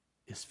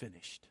is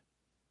finished.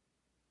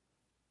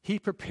 He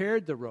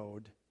prepared the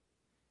road.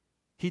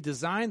 He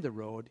designed the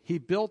road. He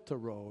built the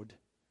road.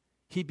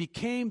 He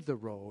became the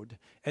road.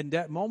 And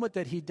that moment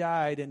that he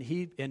died and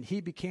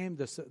he became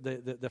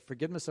the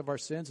forgiveness of our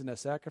sins and the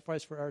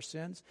sacrifice for our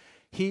sins,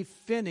 he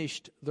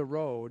finished the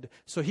road.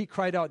 So he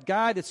cried out,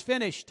 "God, it's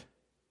finished.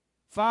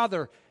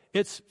 Father,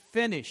 it's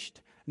finished."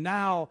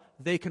 Now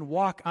they can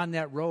walk on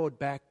that road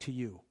back to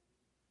you.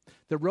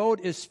 The road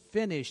is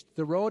finished.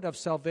 The road of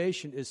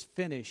salvation is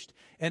finished.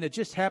 And it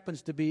just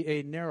happens to be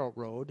a narrow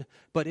road,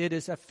 but it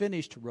is a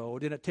finished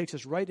road. And it takes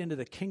us right into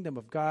the kingdom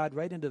of God,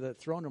 right into the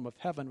throne room of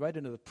heaven, right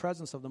into the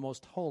presence of the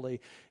Most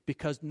Holy,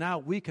 because now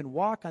we can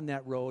walk on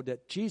that road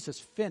that Jesus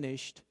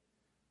finished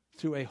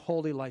through a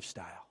holy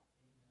lifestyle.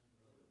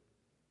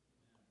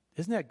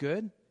 Isn't that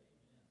good?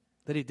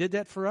 That he did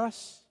that for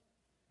us?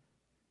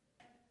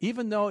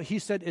 Even though he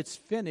said it's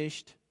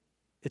finished,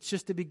 It's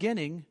just the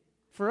beginning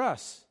for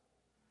us,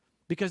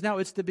 because now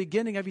it's the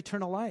beginning of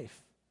eternal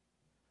life.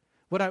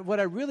 What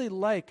I really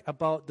like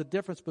about the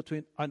difference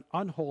between an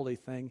unholy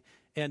thing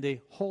and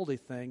a holy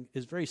thing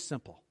is very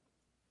simple.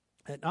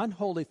 An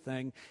unholy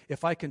thing,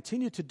 if I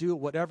continue to do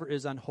whatever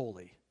is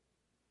unholy,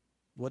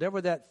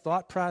 whatever that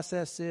thought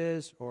process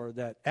is or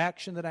that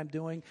action that I'm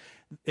doing,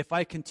 if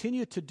I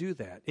continue to do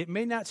that, it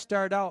may not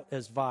start out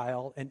as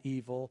vile and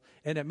evil,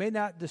 and it may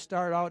not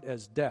start out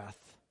as death,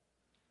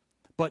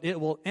 but it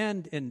will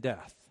end in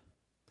death.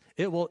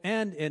 It will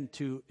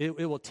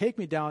it will take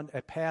me down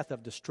a path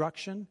of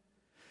destruction.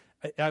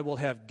 I will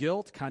have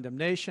guilt,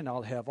 condemnation.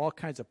 I'll have all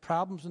kinds of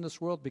problems in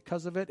this world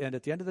because of it, and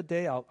at the end of the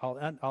day,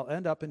 I'll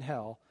end up in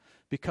hell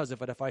because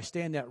of it if I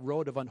stay in that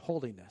road of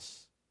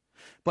unholiness.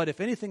 But if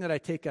anything that I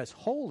take as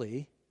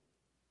holy,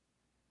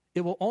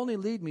 it will only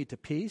lead me to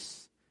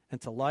peace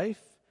and to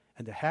life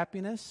and to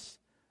happiness,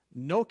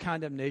 no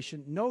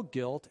condemnation, no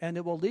guilt, and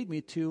it will lead me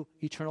to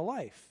eternal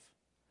life.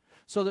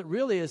 So that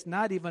really is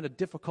not even a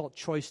difficult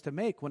choice to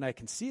make when I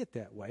can see it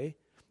that way.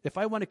 If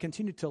I want to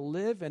continue to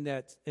live in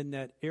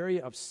that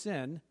area of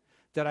sin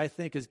that I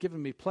think is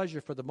giving me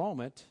pleasure for the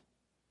moment,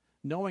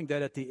 knowing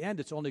that at the end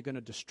it's only going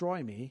to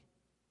destroy me,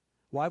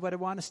 why would I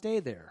want to stay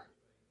there?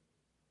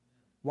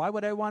 Why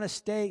would I want to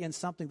stay in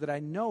something that I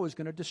know is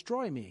going to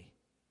destroy me?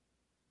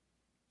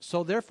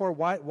 So therefore,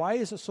 why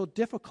is it so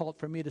difficult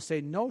for me to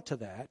say no to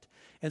that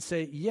and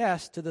say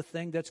yes to the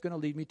thing that's going to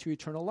lead me to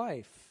eternal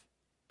life,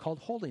 called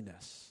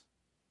holiness?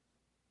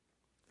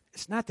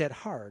 It's not that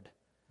hard,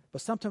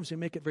 but sometimes we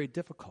make it very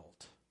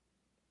difficult.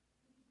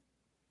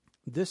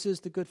 This is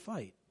the good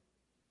fight.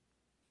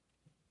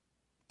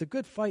 The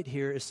good fight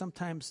here is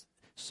sometimes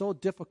so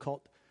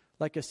difficult,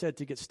 like I said,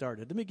 to get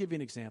started. Let me give you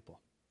an example.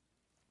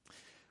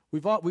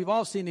 We've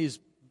all seen these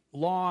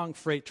long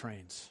freight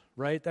trains,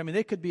 right? I mean,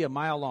 they could be a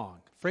mile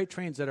long. Freight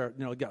trains that are,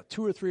 got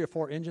 2 or 3 or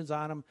 4 engines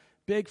on them,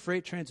 big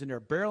freight trains, and they're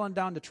barreling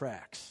down the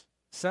tracks,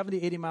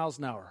 70, 80 miles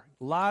an hour.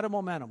 A lot of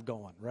momentum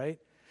going, right?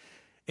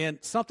 And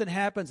something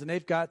happens and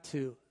they've got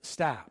to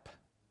stop.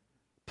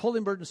 Pull the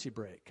emergency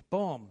brake.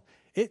 Boom.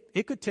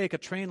 It could take a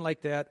train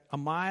like that a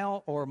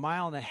mile or a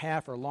mile and a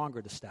half or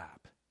longer to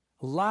stop.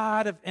 A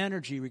lot of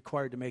energy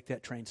required to make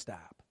that train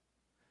stop.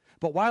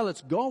 But while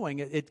it's going,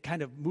 it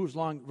kind of moves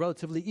along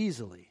relatively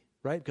easily,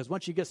 right? Because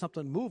once you get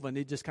something moving,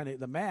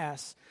 the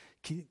mass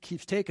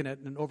keeps taking it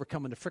and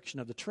overcoming the friction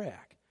of the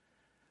track.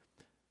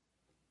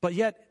 But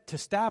yet, to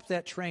stop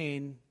that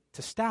train,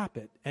 to stop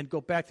it and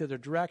go back the other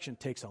direction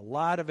takes a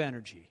lot of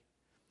energy.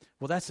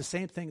 Well, that's the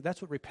same thing.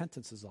 That's what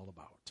repentance is all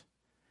about.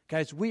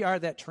 Guys, we are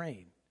that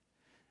train.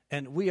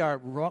 And we are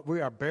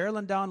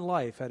barreling down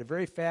life at a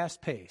very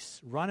fast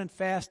pace, running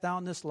fast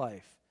down this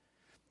life.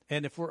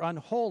 And if we're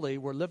unholy,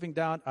 we're living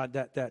down,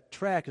 that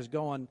track is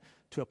going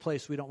to a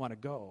place we don't want to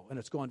go, and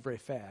it's going very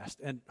fast.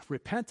 And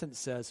repentance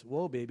says,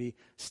 whoa, baby,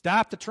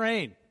 stop the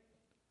train.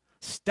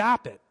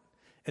 Stop it.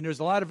 And there's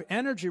a lot of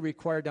energy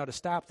required now to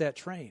stop that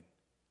train.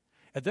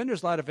 And then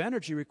there's a lot of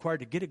energy required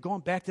to get it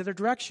going back the other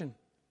direction,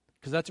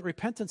 because that's what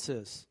repentance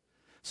is.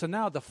 So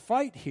now the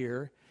fight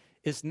here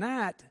is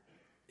not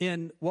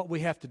in what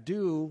we have to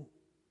do.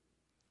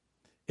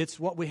 It's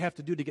what we have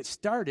to do to get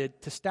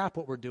started, to stop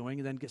what we're doing,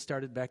 and then get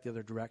started back the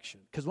other direction.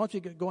 Because once we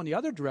go in the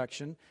other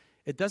direction,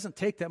 it doesn't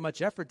take that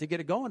much effort to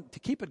get it going, to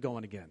keep it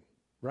going again,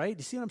 right?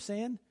 You see what I'm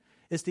saying?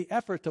 It's the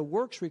effort, the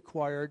works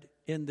required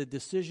in the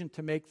decision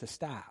to make the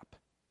stop.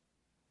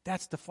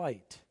 That's the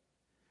fight.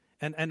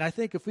 And I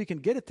think if we can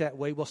get it that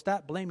way, we'll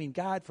stop blaming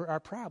God for our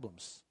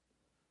problems.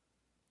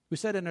 We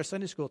said in our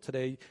Sunday school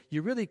today,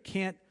 you really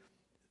can't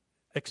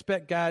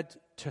expect God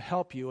to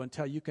help you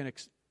until you can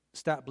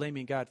stop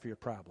blaming God for your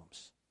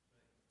problems.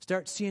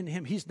 Start seeing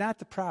him. He's not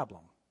the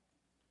problem.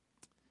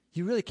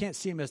 You really can't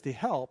see him as the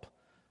help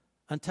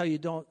until you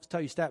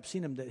stop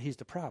seeing him that he's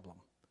the problem.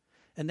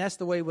 And that's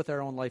the way with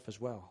our own life as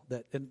well.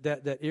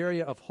 That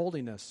area of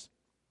holiness,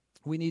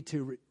 we need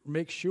to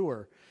make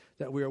sure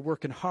that we are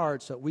working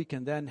hard so that we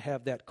can then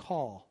have that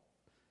call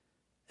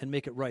and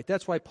make it right.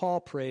 That's why Paul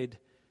prayed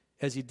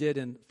as he did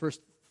in 1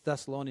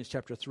 Thessalonians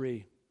chapter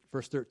 3,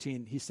 verse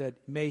 13. He said,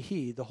 may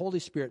the Holy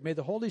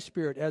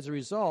Spirit, as a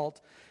result,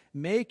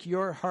 make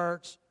your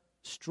hearts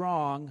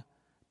strong,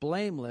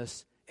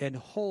 blameless, and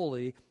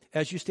holy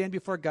as you stand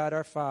before God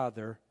our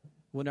Father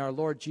when our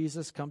Lord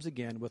Jesus comes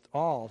again with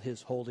all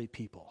his holy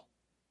people.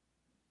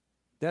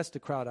 That's the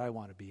crowd I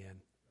want to be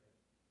in.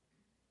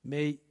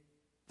 May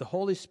the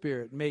Holy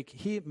Spirit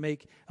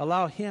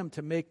allow him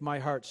to make my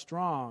heart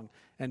strong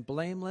and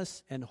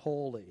blameless and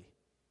holy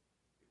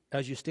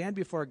as you stand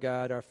before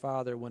God our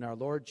Father when our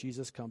Lord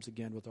Jesus comes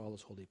again with all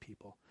his holy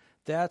people.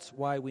 That's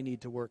why we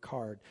need to work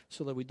hard,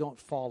 so that we don't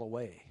fall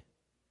away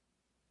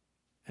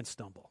and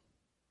stumble.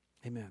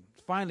 Amen.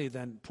 Finally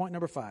then, point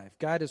number 5.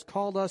 God has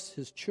called us,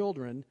 his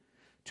children,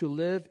 to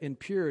live in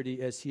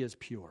purity as he is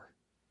pure.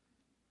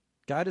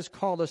 God has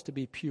called us to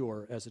be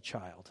pure as a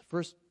child.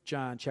 1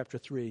 John chapter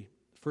 3,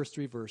 first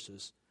 3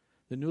 verses.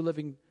 The New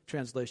Living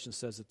Translation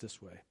says it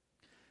this way.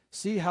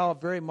 See how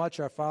very much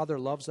our Father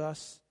loves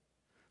us,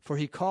 for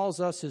he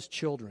calls us his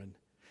children,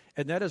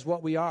 and that is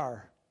what we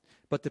are.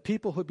 But the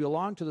people who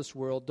belong to this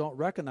world don't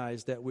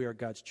recognize that we are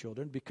God's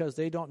children because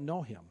they don't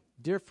know him.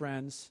 Dear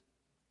friends,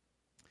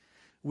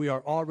 we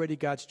are already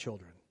God's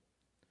children,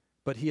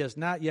 but he has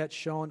not yet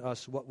shown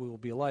us what we will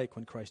be like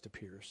when Christ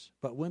appears.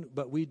 But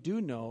we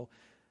do know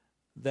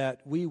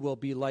that we will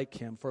be like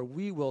him, for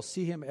we will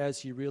see him as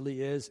he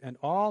really is, and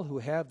all who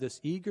have this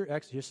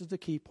this is the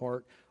key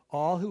part,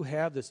 all who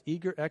have this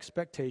eager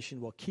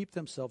expectation will keep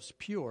themselves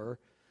pure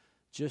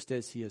just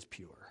as he is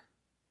pure.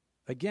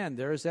 Again,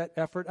 there is that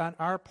effort on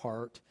our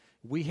part.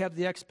 We have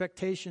the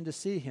expectation to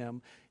see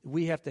him.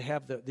 We have to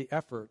have the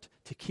effort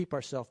to keep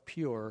ourselves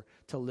pure,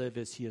 to live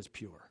as he is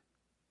pure.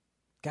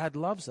 God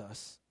loves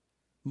us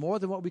more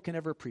than what we can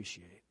ever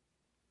appreciate.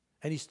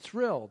 And he's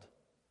thrilled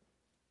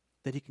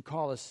that he can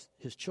call us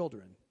his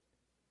children.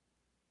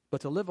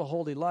 But to live a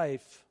holy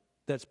life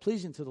that's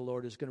pleasing to the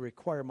Lord is going to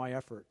require my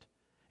effort.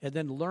 And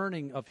then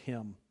learning of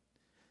him.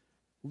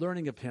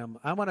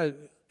 I want to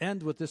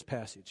end with this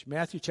passage,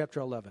 Matthew chapter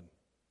 11,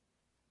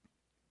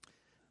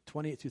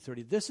 28 through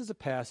 30. This is a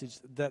passage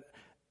that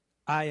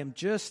I am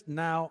just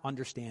now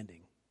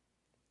understanding.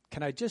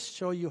 Can I just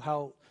show you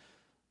how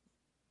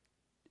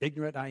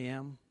ignorant I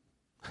am?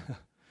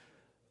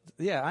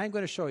 Yeah, I'm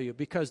going to show you,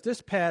 because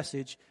this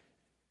passage,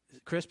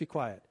 Chris, be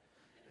quiet.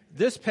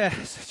 This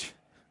passage,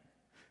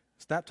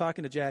 stop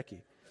talking to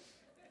Jackie.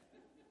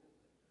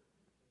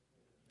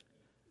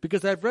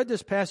 Because I've read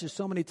this passage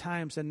so many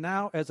times, and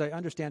now as I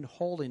understand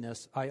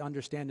holiness, I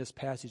understand this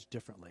passage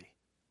differently.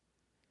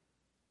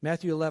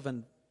 Matthew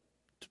 11,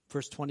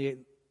 verse 28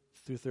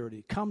 through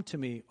 30. Come to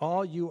me,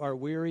 all you are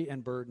weary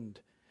and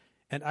burdened,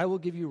 and I will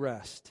give you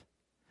rest.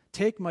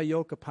 Take my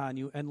yoke upon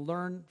you and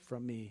learn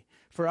from me,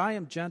 for I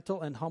am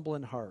gentle and humble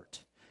in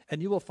heart, and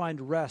you will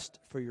find rest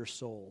for your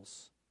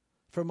souls.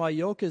 For my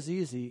yoke is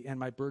easy and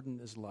my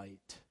burden is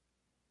light.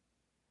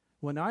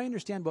 When I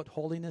understand what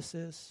holiness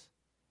is,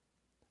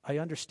 I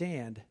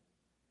understand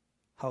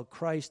how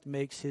Christ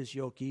makes his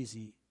yoke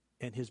easy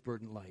and his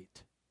burden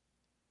light.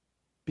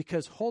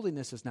 Because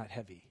holiness is not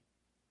heavy.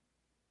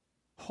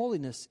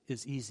 Holiness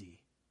is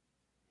easy.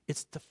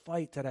 It's the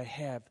fight that I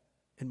have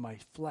in my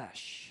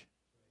flesh.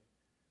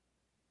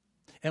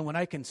 And when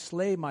I can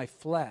slay my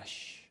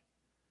flesh,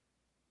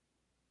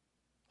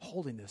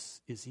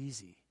 holiness is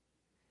easy.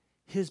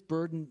 His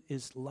burden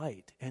is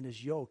light and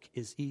his yoke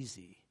is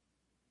easy.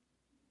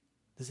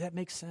 Does that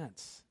make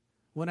sense?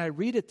 When I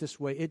read it this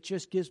way, it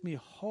just gives me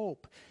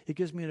hope. It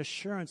gives me an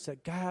assurance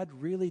that God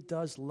really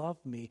does love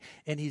me,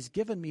 and he's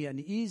given me an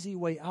easy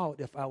way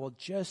out if I will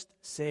just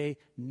say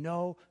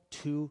no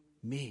to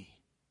me.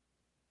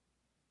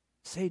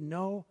 Say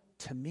no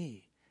to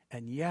me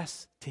and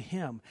yes to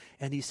him.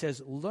 And he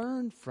says,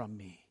 learn from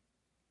me.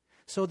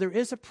 So there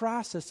is a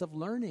process of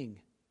learning.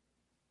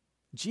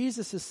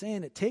 Jesus is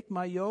saying it, take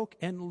my yoke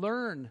and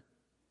learn.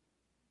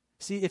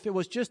 See, if it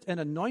was just an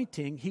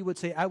anointing, he would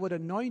say, I would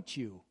anoint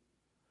you.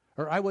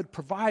 Or I would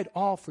provide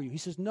all for you. He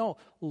says, no,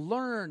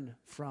 learn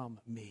from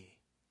me.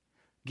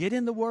 Get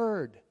in the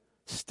Word.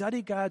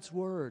 Study God's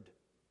Word.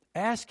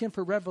 Ask him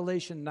for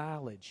revelation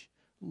knowledge.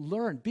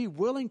 Learn. Be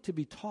willing to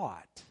be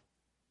taught.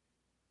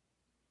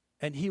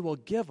 And he will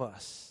give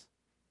us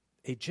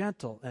a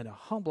gentle and a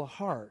humble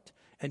heart.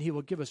 And he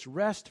will give us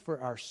rest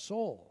for our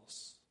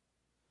souls.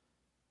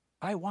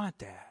 I want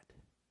that.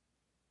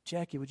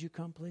 Jackie, would you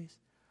come, please?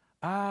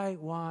 I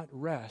want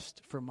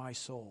rest for my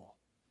soul.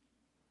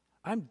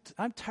 I'm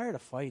tired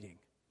of fighting.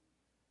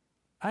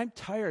 I'm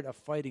tired of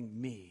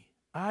fighting me.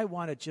 I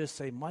want to just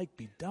say, Mike,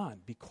 be done.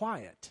 Be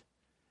quiet.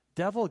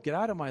 Devil, get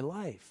out of my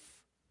life.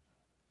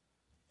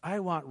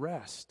 I want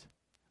rest.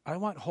 I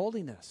want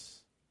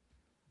holiness.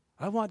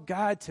 I want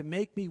God to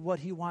make me what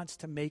he wants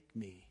to make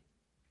me.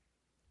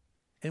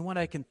 And when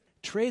I can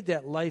trade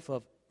that life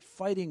of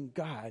fighting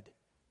God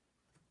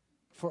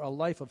for a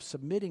life of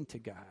submitting to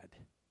God,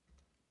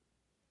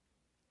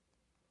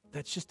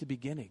 that's just the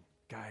beginning,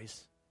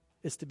 guys.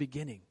 It's the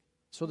beginning.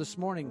 So this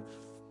morning,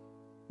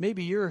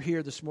 maybe you're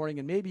here this morning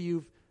and maybe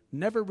you've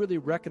never really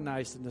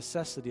recognized the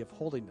necessity of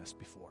holiness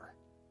before.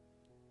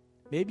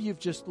 Maybe you've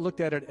just looked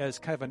at it as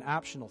kind of an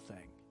optional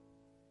thing.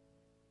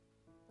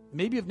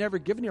 Maybe you've never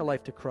given your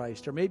life to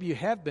Christ, or maybe you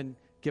have been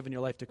given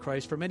your life to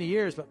Christ for many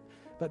years,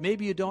 but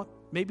maybe you don't.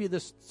 Maybe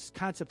this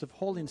concept of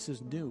holiness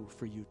is new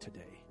for you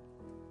today.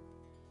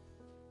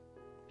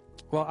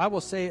 Well, I will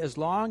say, as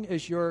long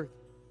as you're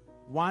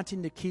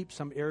wanting to keep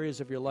some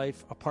areas of your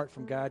life apart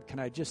from God, can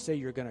I just say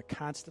you're going to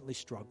constantly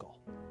struggle?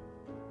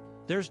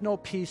 There's no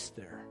peace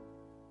there.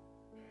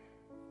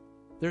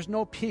 There's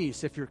no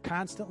peace. If you're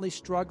constantly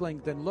struggling,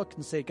 then look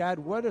and say, God,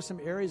 what are some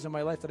areas in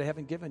my life that I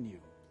haven't given you?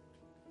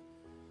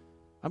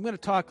 I'm going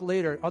to talk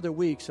later, other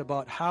weeks,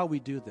 about how we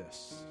do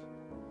this.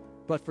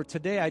 But for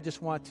today, I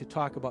just want to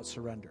talk about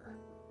surrender.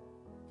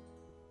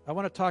 I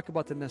want to talk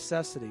about the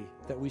necessity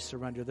that we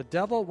surrender. The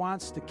devil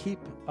wants to keep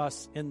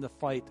us in the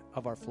fight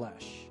of our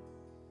flesh.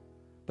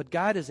 But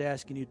God is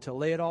asking you to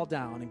lay it all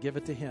down and give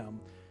it to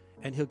him,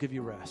 and he'll give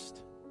you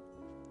rest.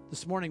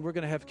 This morning, we're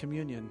going to have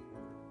communion.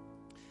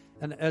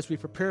 And as we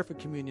prepare for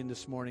communion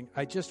this morning,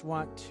 I just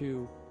want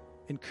to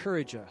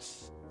encourage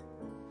us.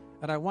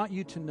 And I want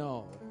you to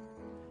know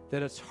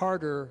that it's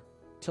harder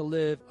to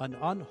live an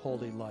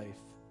unholy life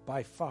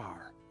by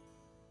far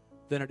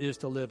than it is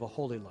to live a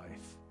holy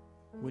life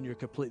when you're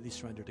completely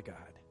surrendered to God.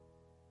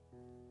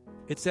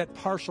 It's that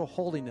partial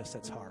holiness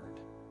that's hard.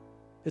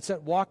 It's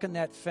that walking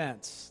that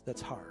fence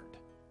that's hard.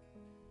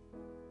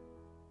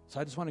 So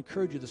I just want to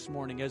encourage you this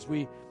morning as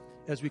we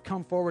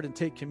come forward and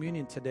take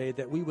communion today,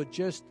 that we would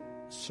just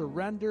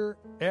surrender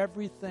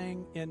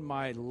everything in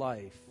my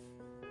life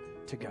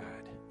to God.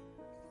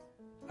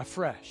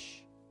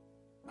 Afresh,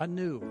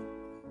 anew.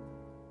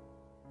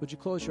 Would you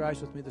close your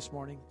eyes with me this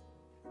morning?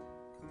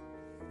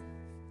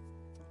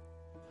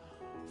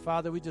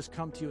 Father, we just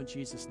come to you in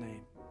Jesus'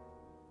 name.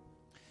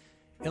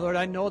 And Lord,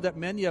 I know that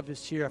many of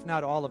us here, if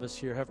not all of us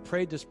here, have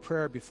prayed this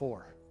prayer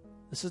before.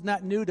 This is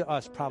not new to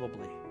us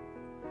probably.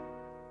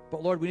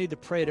 But Lord, we need to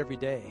pray it every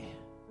day.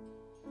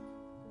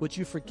 Would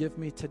you forgive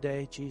me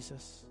today,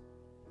 Jesus?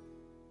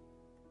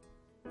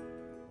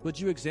 Would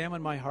you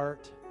examine my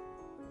heart?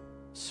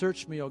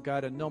 Search me, O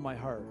God, and know my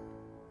heart.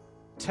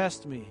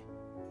 Test me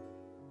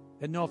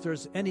and know if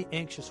there's any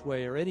anxious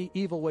way or any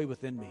evil way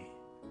within me,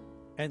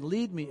 and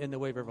lead me in the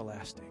way of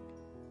everlasting.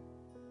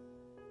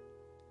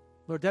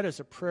 Lord, that is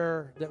a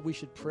prayer that we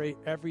should pray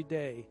every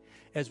day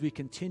as we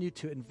continue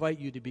to invite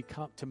you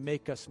to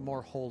make us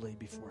more holy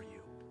before you.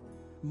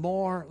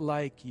 More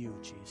like you,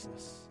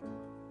 Jesus.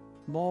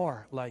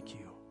 More like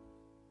you.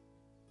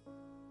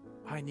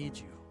 I need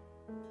you.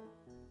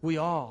 We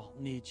all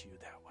need you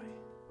that way.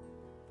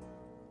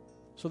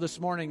 So this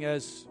morning,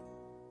 as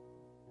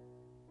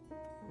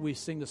we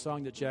sing the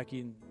song that Jackie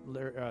and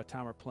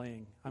Tom are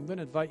playing, I'm going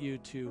to invite you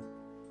to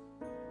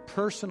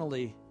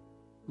personally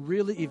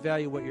really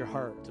evaluate your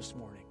heart this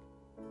morning.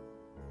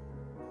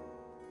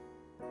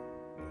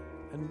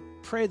 And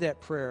pray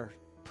that prayer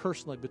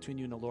personally between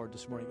you and the Lord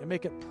this morning. And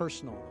make it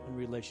personal in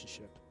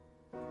relationship.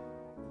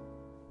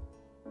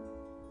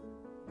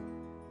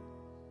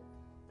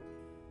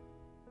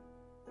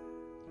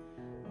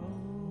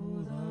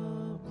 Oh,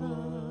 the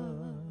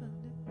blood,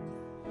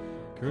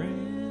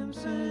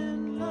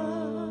 crimson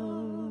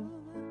love,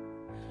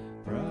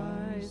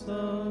 price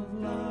of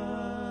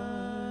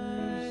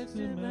life's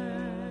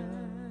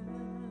demand,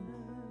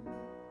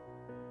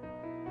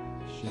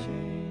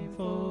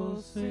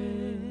 shameful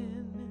sin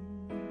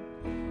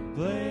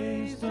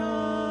placed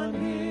on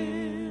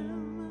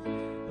him,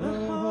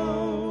 the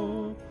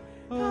hope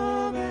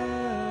of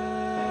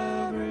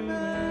every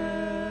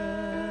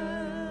man.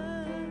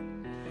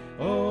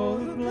 Oh,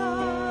 the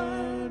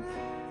blood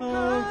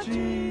of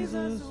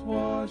Jesus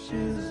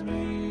washes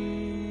me.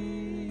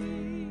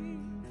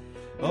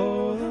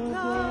 Oh, the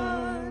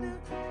blood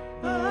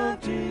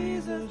of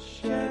Jesus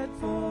shed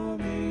for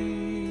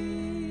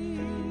me.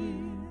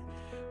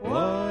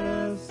 What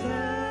a sacrifice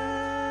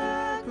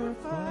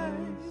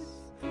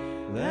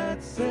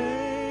that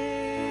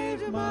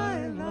saved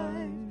my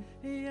life.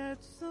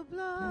 Yet the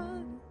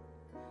blood,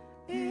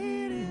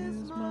 it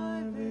is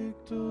my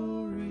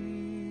victory.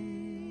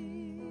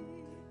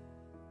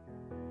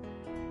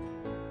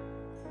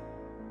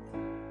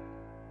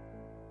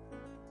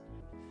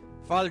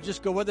 Father,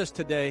 just go with us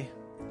today.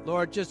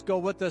 Lord, just go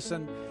with us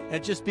and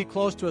just be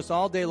close to us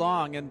all day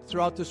long and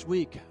throughout this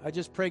week. I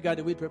just pray, God,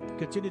 that we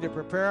continue to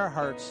prepare our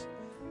hearts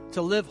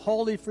to live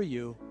holy for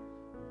you.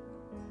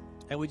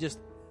 And we just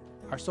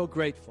are so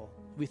grateful.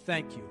 We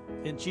thank you.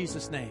 In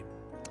Jesus' name,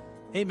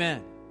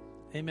 amen.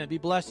 Amen. Be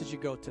blessed as you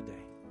go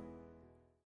today.